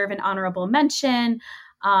deserve an honorable mention.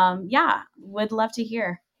 Would love to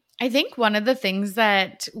hear. I think one of the things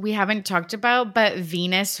that we haven't talked about, but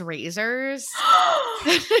Venus razors.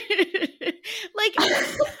 Okay,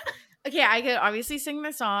 I could obviously sing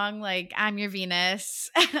the song I'm your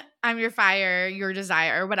Venus, I'm your fire, your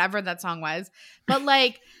desire, whatever that song was. But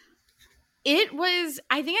it was,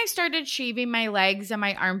 I think I started shaving my legs and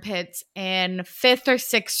my armpits in 5th or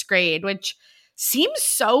 6th grade, which seems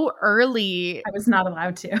so early. I was not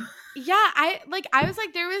allowed to. Yeah, I was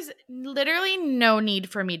there was literally no need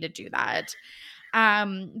for me to do that.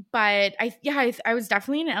 But I was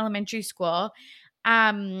definitely in elementary school.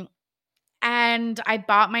 And I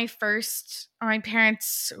bought my first, or my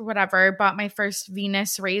parents, whatever, bought my first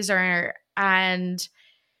Venus razor, and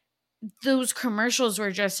those commercials were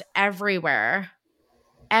just everywhere.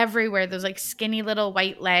 Those skinny little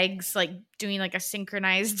white legs, doing a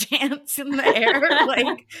synchronized dance in the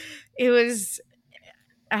air. It was,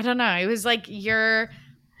 I don't know. It was you're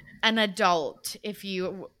an adult if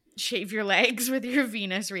you shave your legs with your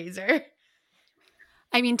Venus razor.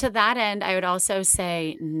 I mean, to that end, I would also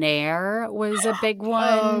say Nair was a big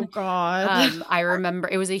one. Oh, God. I remember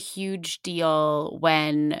it was a huge deal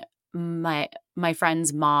when my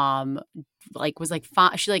friend's mom was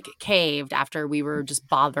she caved after we were just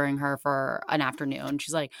bothering her for an afternoon.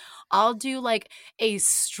 She's I'll do a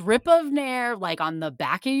strip of Nair on the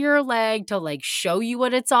back of your leg to show you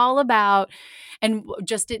what it's all about. And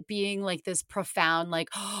just it being this profound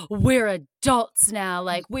we're adults now,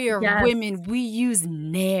 we are women, we use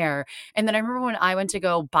Nair. And then I remember when I went to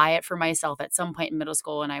go buy it for myself at some point in middle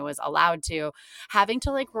school and I was allowed to, having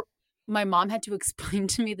to my mom had to explain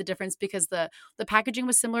to me the difference because the packaging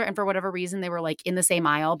was similar and for whatever reason they were in the same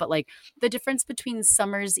aisle, but the difference between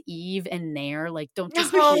Summer's Eve and Nair, don't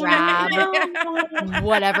just grab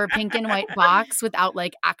whatever pink and white box without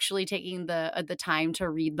actually taking the time to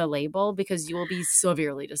read the label because you will be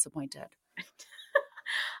severely disappointed.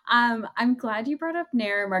 I'm glad you brought up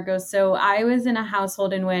Nair, Margot. So I was in a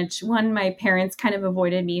household in which my parents kind of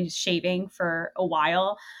avoided me shaving for a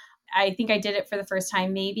while. I think I did it for the first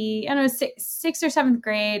time, maybe, I don't know, 6th or 7th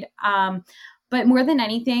grade. But more than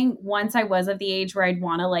anything, once I was of the age where I'd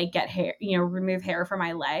want to get hair, remove hair from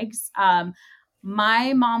my legs.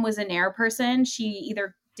 My mom was a Nair person. She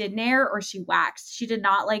either did Nair or she waxed. She did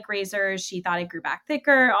not like razors. She thought it grew back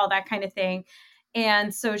thicker, all that kind of thing.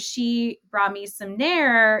 And so she brought me some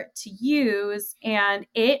Nair to use, and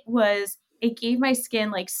it gave my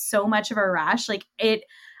skin like so much of a rash. Like it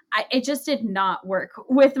just did not work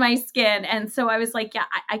with my skin. And so I was like, yeah,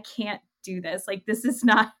 I can't do this. Like, this is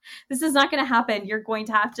not going to happen. You're going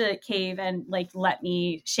to have to cave and like, let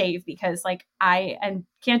me shave, because like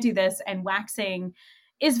can't do this. And waxing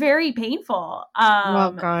is very painful.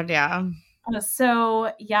 Oh God. Yeah.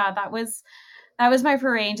 So yeah, that was my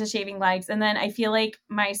foray into shaving legs. And then I feel like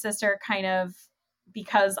my sister kind of,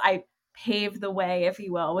 because I paved the way, if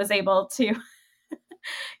you will, was able to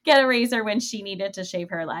get a razor when she needed to shave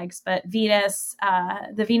her legs. But Venus,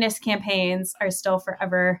 the Venus campaigns are still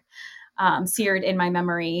forever seared in my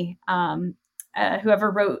memory.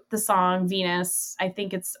 Whoever wrote the song Venus, I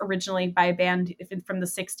think it's originally by a band from the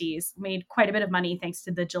 60s, made quite a bit of money thanks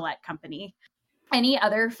to the Gillette company. Any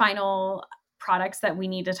other final products that we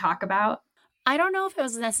need to talk about? I don't know if it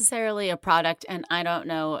was necessarily a product, and I don't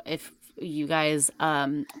know if you guys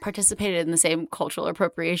participated in the same cultural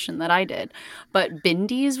appropriation that I did, but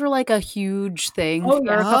bindis were like a huge thing for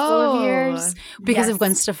a couple of years because of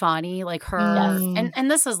Gwen Stefani, like her,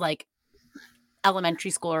 and this is like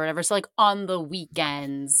elementary school or whatever. So like on the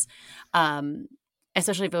weekends,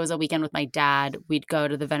 especially if it was a weekend with my dad, we'd go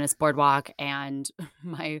to the Venice Boardwalk, and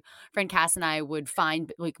my friend Cass and I would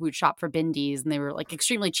we'd shop for bindis, and they were like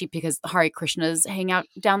extremely cheap because Hare Krishnas hang out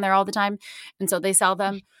down there all the time. And so they sell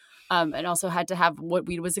them. And also had to have what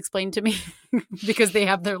weed was explained to me because they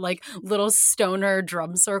have their like little stoner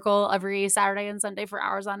drum circle every Saturday and Sunday for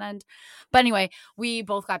hours on end. But anyway, we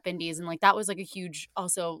both got bindis, and like that was like a huge,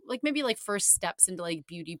 also like maybe like first steps into like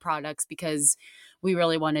beauty products, because we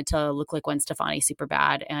really wanted to look like Gwen Stefani super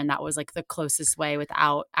bad. And that was like the closest way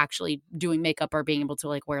without actually doing makeup or being able to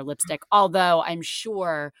like wear lipstick. Although I'm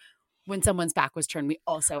sure when someone's back was turned, we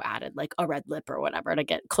also added like a red lip or whatever to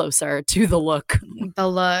get closer to the look.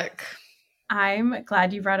 I'm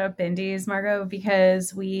glad you brought up bindis, Margot, because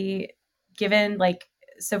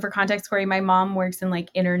so for context, Corey, my mom works in like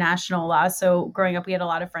international law. So growing up, we had a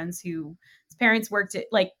lot of friends whose parents worked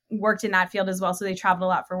in that field as well. So they traveled a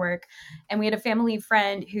lot for work. And we had a family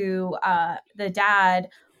friend who, the dad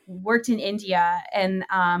worked in India, and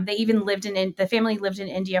they even the family lived in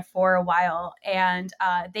India for a while, and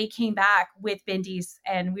they came back with bindis,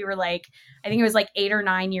 and we were like, I think it was like 8 or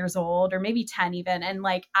 9 years old, or maybe 10 even, and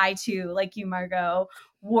like I too, like you, Margot,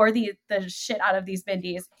 wore the shit out of these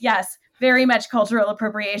bindis. Yes, very much cultural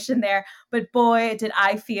appropriation there, but boy, did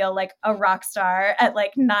I feel like a rock star at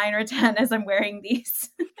like 9 or 10 as I'm wearing these.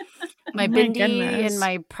 My bindi and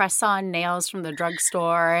my press-on nails from the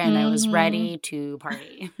drugstore, and I was ready to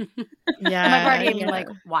party. Yeah. My party, I mean, like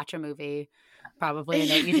watch a movie, probably a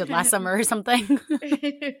night you did last summer or something.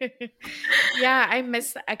 Yeah, I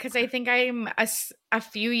miss that because I think I'm a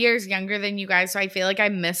few years younger than you guys, so I feel like I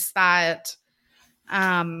miss that.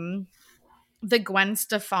 The Gwen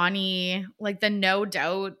Stefani, like the No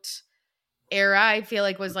Doubt era, I feel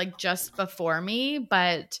like was like just before me,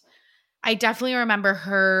 but I definitely remember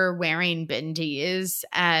her wearing bindis,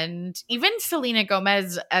 and even Selena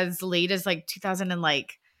Gomez as late as like 2000 and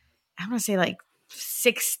like I want to say like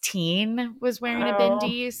 16 was wearing a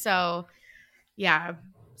bindi. So yeah,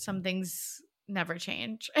 some things never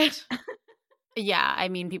change. Yeah, I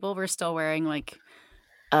mean, people were still wearing like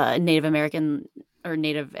Native American or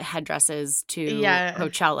Native headdresses to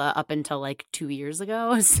Coachella up until like 2 years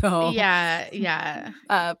ago. So yeah.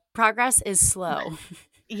 Progress is slow.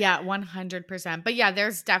 Yeah, 100%. But yeah,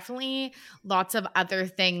 there's definitely lots of other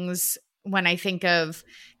things when I think of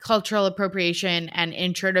cultural appropriation and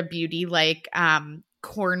intro to beauty, like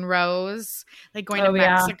cornrows, like going to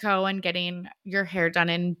Mexico and getting your hair done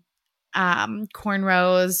in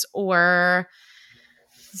cornrows, or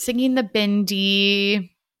singing the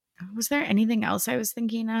bindi. Was there anything else I was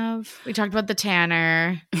thinking of? We talked about the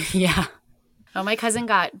tanner. Yeah. Oh, my cousin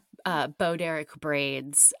got Bo Derek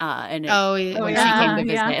braids, and when she came to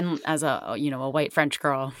visit, and as a white French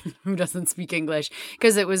girl who doesn't speak English,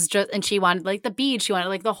 because it was just, and she wanted like the beads, she wanted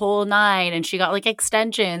like the whole 9, and she got like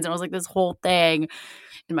extensions, and it was like this whole thing,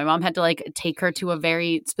 and my mom had to like take her to a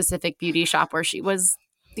very specific beauty shop where she was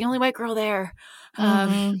the only white girl there.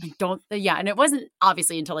 And it wasn't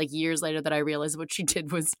obviously until like years later that I realized what she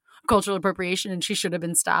did was cultural appropriation, and she should have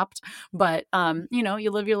been stopped. But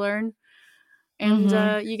you live, you learn. And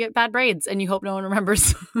you get bad braids, and you hope no one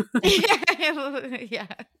remembers. Yeah,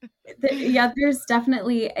 there's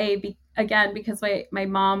definitely because my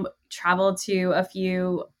mom traveled to a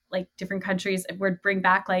few like different countries and would bring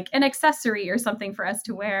back like an accessory or something for us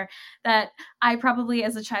to wear that I probably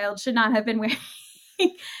as a child should not have been wearing.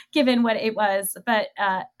 given what it was. But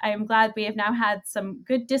I'm glad we have now had some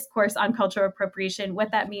good discourse on cultural appropriation,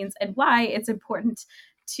 what that means, and why it's important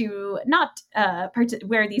to not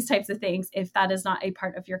wear these types of things if that is not a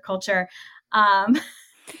part of your culture. And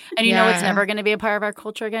you know what's never going to be a part of our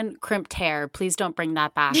culture again? Crimped hair. Please don't bring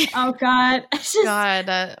that back. Oh, God.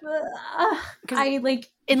 God. I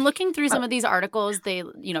like... In looking through some of these articles, they,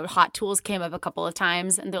 Hot Tools came up a couple of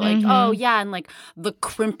times and they're like, oh, yeah, and like the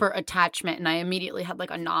crimper attachment. And I immediately had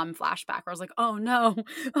like a Nom flashback where I was like, oh, no.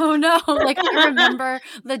 Like I remember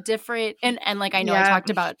the different, and like I know I talked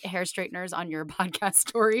about hair straighteners on your podcast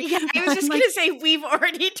story. Yeah, I was just going to say, we've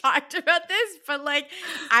already talked about this, but like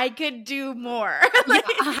I could do more. Like,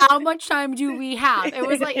 how much time do we have? It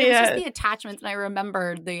was like, it was just the attachments. And I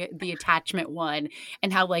remember the attachment one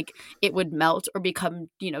and how like it would melt or become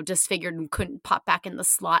disfigured and couldn't pop back in the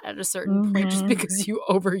slot at a certain point just because you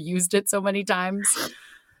overused it so many times.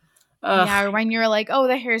 Yeah, when you're like, oh,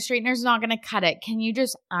 the hair straightener's not going to cut it. Can you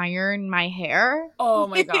just iron my hair? Oh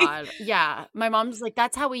my God. Yeah. My mom's like,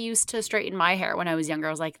 that's how we used to straighten my hair when I was younger.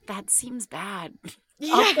 I was like, that seems bad.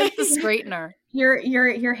 I'll get the straightener.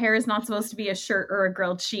 Your hair is not supposed to be a shirt or a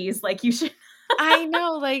grilled cheese. Like you should. I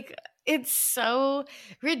know, like it's so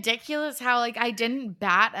ridiculous how like I didn't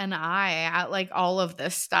bat an eye at like all of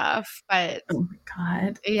this stuff, but oh my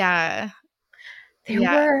God. Yeah. There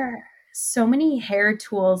were so many hair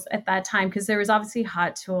tools at that time because there was obviously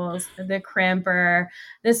Hot Tools, the crimper,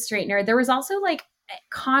 the straightener. There was also like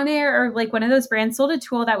Conair or like one of those brands sold a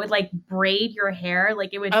tool that would like braid your hair.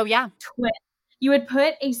 Like it would twist. You would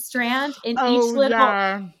put a strand in each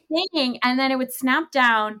little thing and then it would snap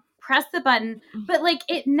down, press the button, but like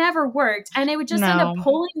it never worked. And it would just end up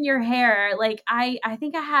pulling your hair. Like I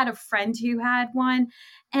think I had a friend who had one.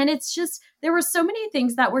 And it's just, there were so many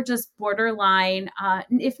things that were just borderline,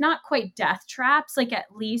 if not quite death traps, like at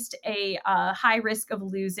least a high risk of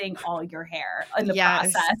losing all your hair in the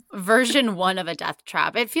process. Version 1 of a death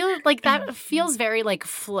trap. It feels like that feels very like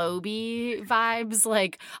Floby vibes,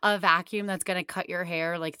 like a vacuum that's going to cut your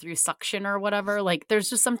hair like through suction or whatever. Like there's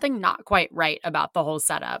just something not quite right about the whole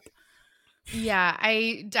setup. Yeah,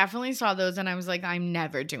 I definitely saw those and I was like, I'm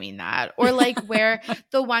never doing that. Or like where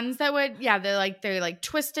the ones that would, they like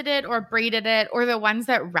twisted it or braided it, or the ones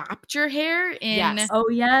that wrapped your hair in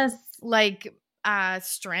like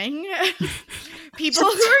string. People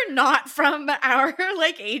who are not from our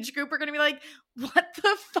like age group are gonna be like, what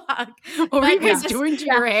the fuck? What are you guys doing to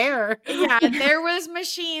your hair? Yeah, there was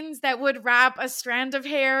machines that would wrap a strand of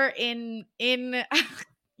hair in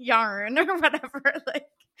yarn or whatever, like.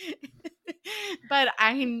 But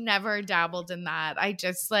I never dabbled in that. I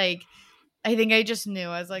just like, I think I just knew.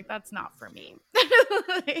 I was like, that's not for me.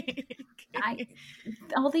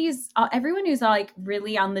 Everyone who's like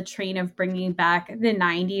really on the train of bringing back the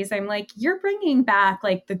 90s, I'm like, you're bringing back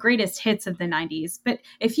like the greatest hits of the 90s. But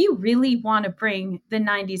if you really want to bring the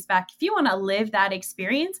 90s back, if you want to live that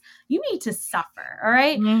experience, you need to suffer. All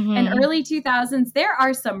right. And early 2000s, there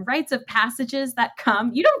are some rites of passages that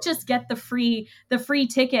come. You don't just get the free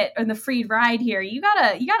ticket and the free ride here. You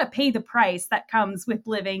gotta pay the price that comes with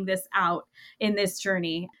living this out in this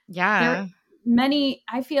journey. Yeah.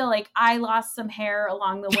 I feel like I lost some hair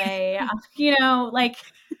along the way, like,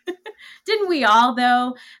 didn't we all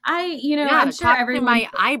though? I'm sure everyone. My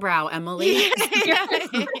eyebrow, Emily.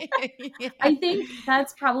 I think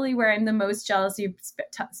that's probably where I'm the most jealous.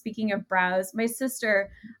 Speaking of brows, my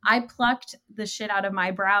sister, I plucked the shit out of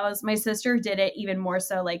my brows. My sister did it even more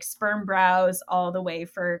so, like sperm brows all the way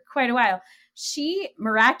for quite a while. She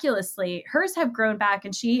miraculously, hers have grown back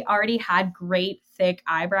and she already had great thick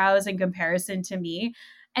eyebrows in comparison to me.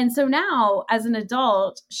 And so now as an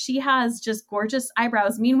adult, she has just gorgeous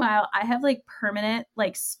eyebrows. Meanwhile, I have like permanent,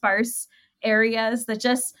 like sparse areas that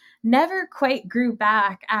just never quite grew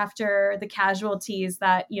back after the casualties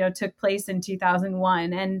that, took place in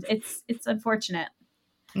 2001. And it's unfortunate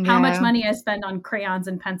how much money I spend on crayons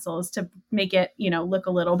and pencils to make it, look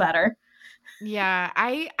a little better. Yeah,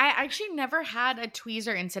 I actually never had a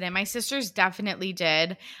tweezer incident. My sisters definitely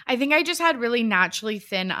did. I think I just had really naturally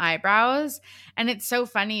thin eyebrows. And it's so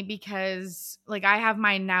funny because like I have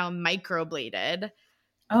mine now microbladed.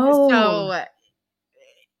 Oh. So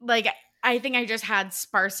like I think I just had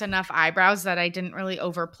sparse enough eyebrows that I didn't really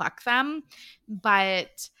overpluck them.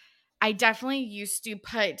 But I definitely used to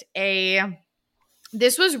put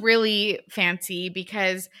this was really fancy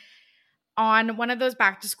because on one of those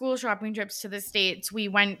back to school shopping trips to the States, we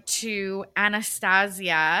went to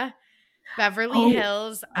Anastasia, Beverly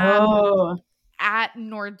Hills, at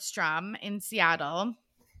Nordstrom in Seattle,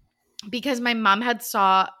 because my mom had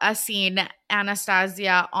seen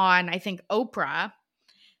Anastasia on, I think, Oprah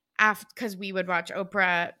because we would watch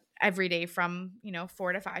Oprah every day from,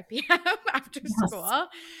 4 to 5 p.m. after school.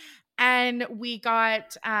 And we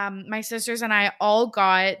got, my sisters and I all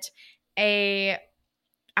got a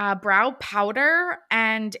brow powder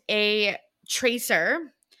and a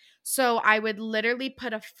tracer. So I would literally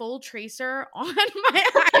put a full tracer on my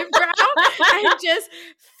eyebrow and just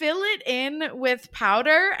fill it in with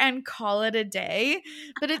powder and call it a day.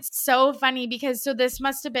 But it's so funny because I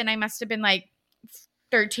must have been like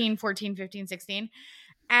 13, 14, 15, 16.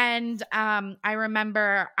 And I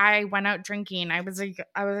remember I went out drinking. I was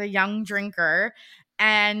a young drinker,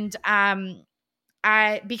 and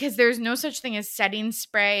because there's no such thing as setting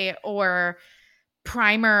spray or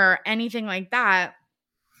primer or anything like that.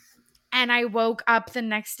 And I woke up the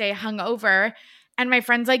next day hungover, and my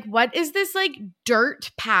friend's like, "What is this like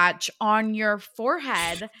dirt patch on your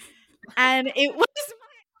forehead?" And it was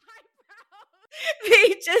my eyebrow.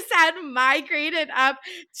 They just had migrated up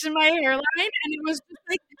to my hairline, and it was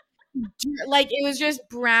just like it was just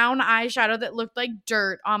brown eyeshadow that looked like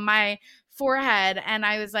dirt on my forehead. And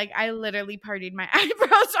I was like, I literally partied my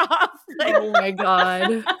eyebrows off. Like, oh my God.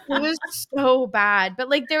 It was so bad. But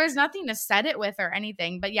like there was nothing to set it with or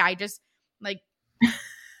anything. But yeah, I just like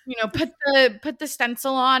put the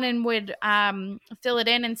stencil on and would fill it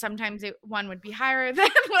in, and sometimes one would be higher than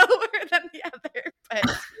lower than the other.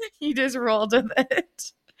 But he just rolled with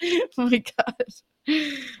it. Oh my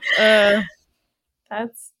God.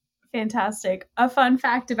 That's fantastic. A fun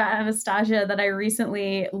fact about Anastasia that I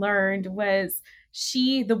recently learned was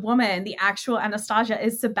the actual Anastasia,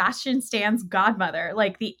 is Sebastian Stan's godmother,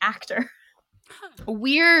 like the actor.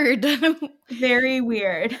 Weird. Very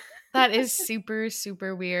weird. That is super,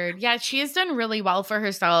 super weird. Yeah, she has done really well for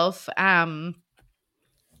herself. Yeah,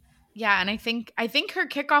 and I think her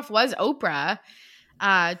kickoff was Oprah,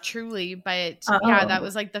 truly. But yeah, that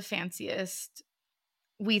was like the fanciest.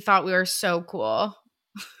 We thought we were so cool.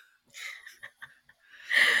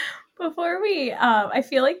 Before we, I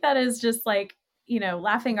feel like that is just like,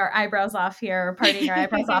 laughing our eyebrows off here, or parting our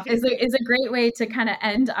eyebrows off is a great way to kind of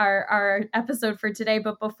end our episode for today.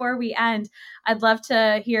 But before we end, I'd love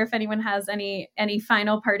to hear if anyone has any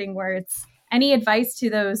final parting words, any advice to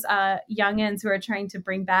those youngins who are trying to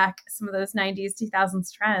bring back some of those 90s,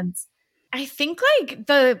 2000s trends. I think like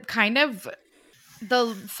the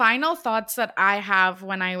final thoughts that I have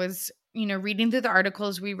when I was, reading through the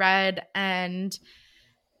articles we read and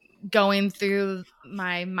going through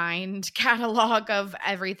my mind catalog of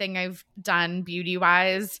everything I've done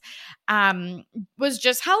beauty-wise, was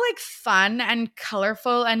just how like fun and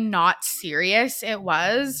colorful and not serious it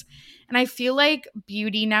was. And I feel like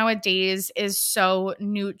beauty nowadays is so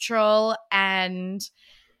neutral and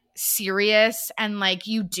serious, and like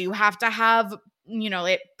you do have to have,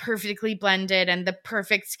 it perfectly blended and the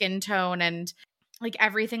perfect skin tone and like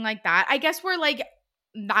everything like that. I guess we're like,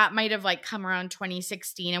 that might have like come around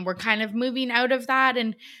 2016, and we're kind of moving out of that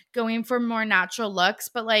and going for more natural looks.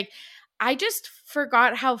 But like, I just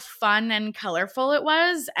forgot how fun and colorful it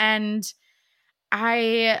was. And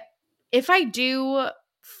if I do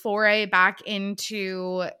foray back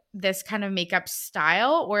into this kind of makeup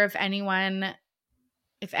style, or if anyone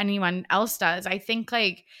else does, I think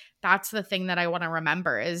like that's the thing that I want to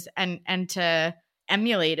remember is and to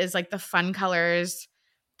emulate is like the fun colors,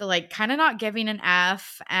 the like kind of not giving an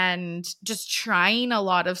F, and just trying a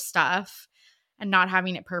lot of stuff and not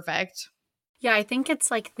having it perfect. Yeah, I think it's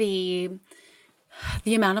like the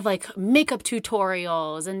amount of like makeup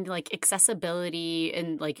tutorials and like accessibility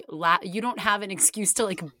and like you don't have an excuse to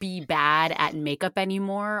like be bad at makeup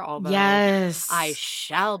anymore. Although yes, I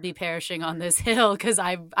shall be perishing on this hill because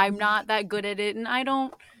I'm not that good at it, and I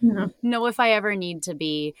don't know if I ever need to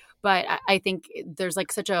be. But I think there's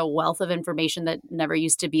like such a wealth of information that never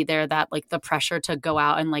used to be there, that like the pressure to go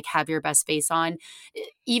out and like have your best face on,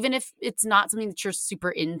 even if it's not something that you're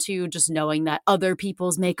super into, just knowing that other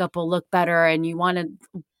people's makeup will look better and you want to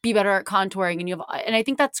be better at contouring, and I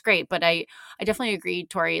think that's great. But I definitely agree,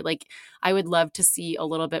 Tori. Like I would love to see a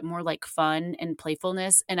little bit more like fun and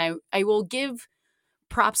playfulness. And I will give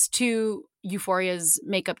props to Euphoria's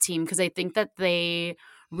makeup team, because I think that they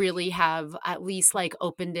really have at least like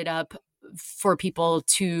opened it up for people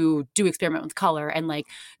to do experiment with color and like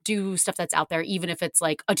do stuff that's out there, even if it's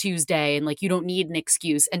like a Tuesday and like you don't need an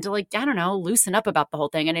excuse, and to like, I don't know, loosen up about the whole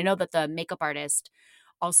thing. And I know that the makeup artist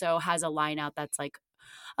also has a line out that's like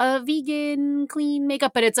a vegan clean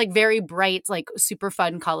makeup, but it's like very bright, like super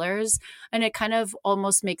fun colors. And it kind of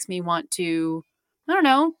almost makes me want to, I don't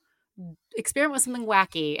know, experiment with something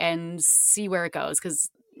wacky and see where it goes. Because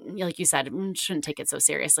like you said, shouldn't take it so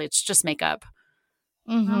seriously. It's just makeup.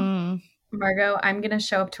 Mm-hmm. Margot, I'm going to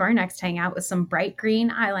show up to our next hangout with some bright green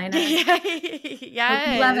eyeliner.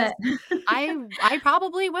 Yes. Love it. I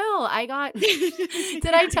probably will. I got,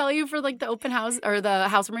 did I tell you for like the open house or the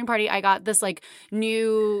housewarming party, I got this like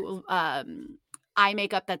new eye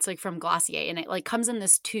makeup that's like from Glossier, and it like comes in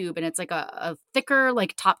this tube, and it's like a thicker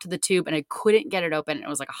like top to the tube, and I couldn't get it open. It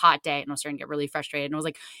was like a hot day, and I was starting to get really frustrated, and I was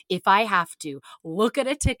like, if I have to look at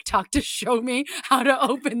a TikTok to show me how to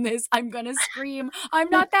open this, I'm gonna scream. I'm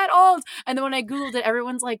not that old. And then when I Googled it,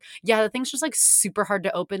 everyone's like, yeah, the thing's just like super hard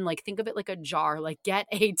to open. Like think of it like a jar. Like get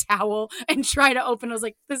a towel and try to open. I was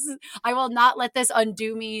like, I will not let this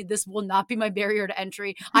undo me. This will not be my barrier to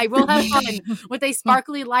entry. I will have fun with a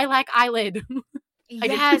sparkly lilac eyelid.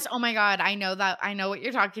 Yes. Oh my God. I know that. I know what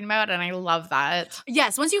you're talking about, and I love that.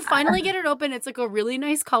 Yes. Once you finally get it open, it's like a really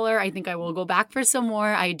nice color. I think I will go back for some more.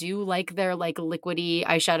 I do like their like liquidy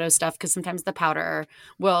eyeshadow stuff, because sometimes the powder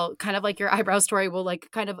will kind of like your eyebrow story will like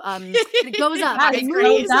kind of it goes up. Yeah, it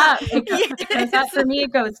goes up. It goes up for me.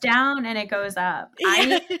 It goes down and it goes up.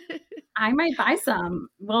 I might buy some.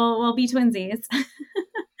 We'll be twinsies.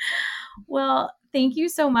 Well, thank you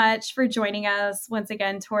so much for joining us once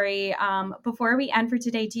again, Tori. Before we end for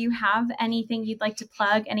today, do you have anything you'd like to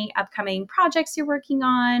plug? Any upcoming projects you're working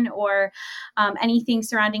on, or anything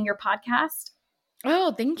surrounding your podcast?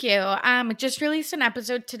 Oh, thank you. Just released an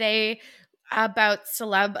episode today about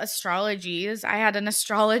celeb astrologies. I had an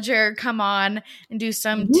astrologer come on and do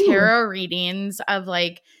some tarot readings of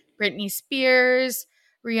like Britney Spears,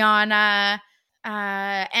 Rihanna,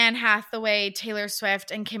 Anne Hathaway, Taylor Swift,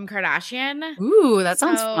 and Kim Kardashian. Ooh, that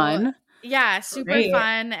sounds fun. Yeah, super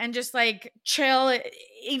fun and just like chill.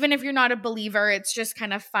 Even if you're not a believer, it's just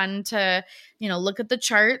kind of fun to, look at the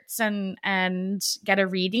charts and get a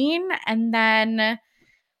reading. And then,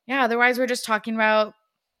 otherwise we're just talking about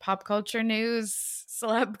pop culture news,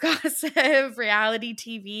 celeb gossip, reality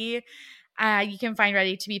TV. You can find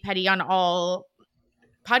Ready to Be Petty on all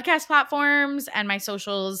podcast platforms, and my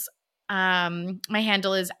socials. My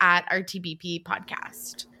handle is at RTBP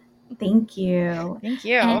Podcast. Thank you. Thank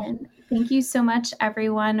you. And thank you so much,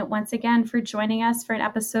 everyone, once again for joining us for an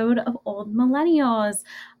episode of Old Millennials.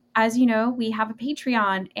 As you know, we have a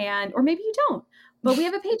Patreon, or maybe you don't, but we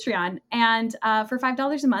have a Patreon. And for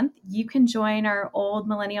 $5 a month, you can join our Old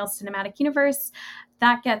Millennials Cinematic Universe.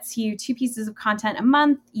 That gets you 2 pieces of content a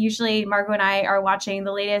month. Usually, Margot and I are watching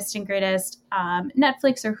the latest and greatest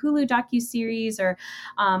Netflix or Hulu docuseries or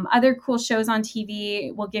other cool shows on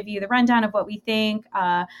TV. We'll give you the rundown of what we think.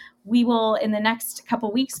 We will, in the next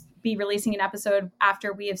couple weeks, be releasing an episode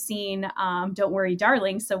after we have seen Don't Worry,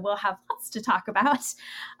 Darling. So we'll have lots to talk about.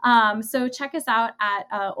 So check us out at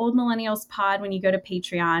Old Millennials Pod when you go to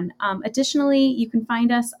Patreon. Additionally, you can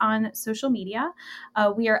find us on social media.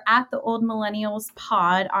 We are at the Old Millennials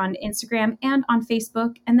Pod on Instagram and on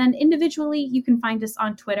Facebook. And then individually, you can find us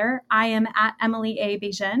on Twitter. I am at Emily A.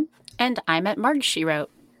 Bejen. And I'm at Marge She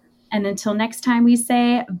Wrote. And until next time, we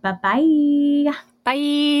say bye-bye.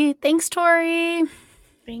 Bye. Thanks, Tori.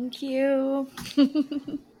 Thank you.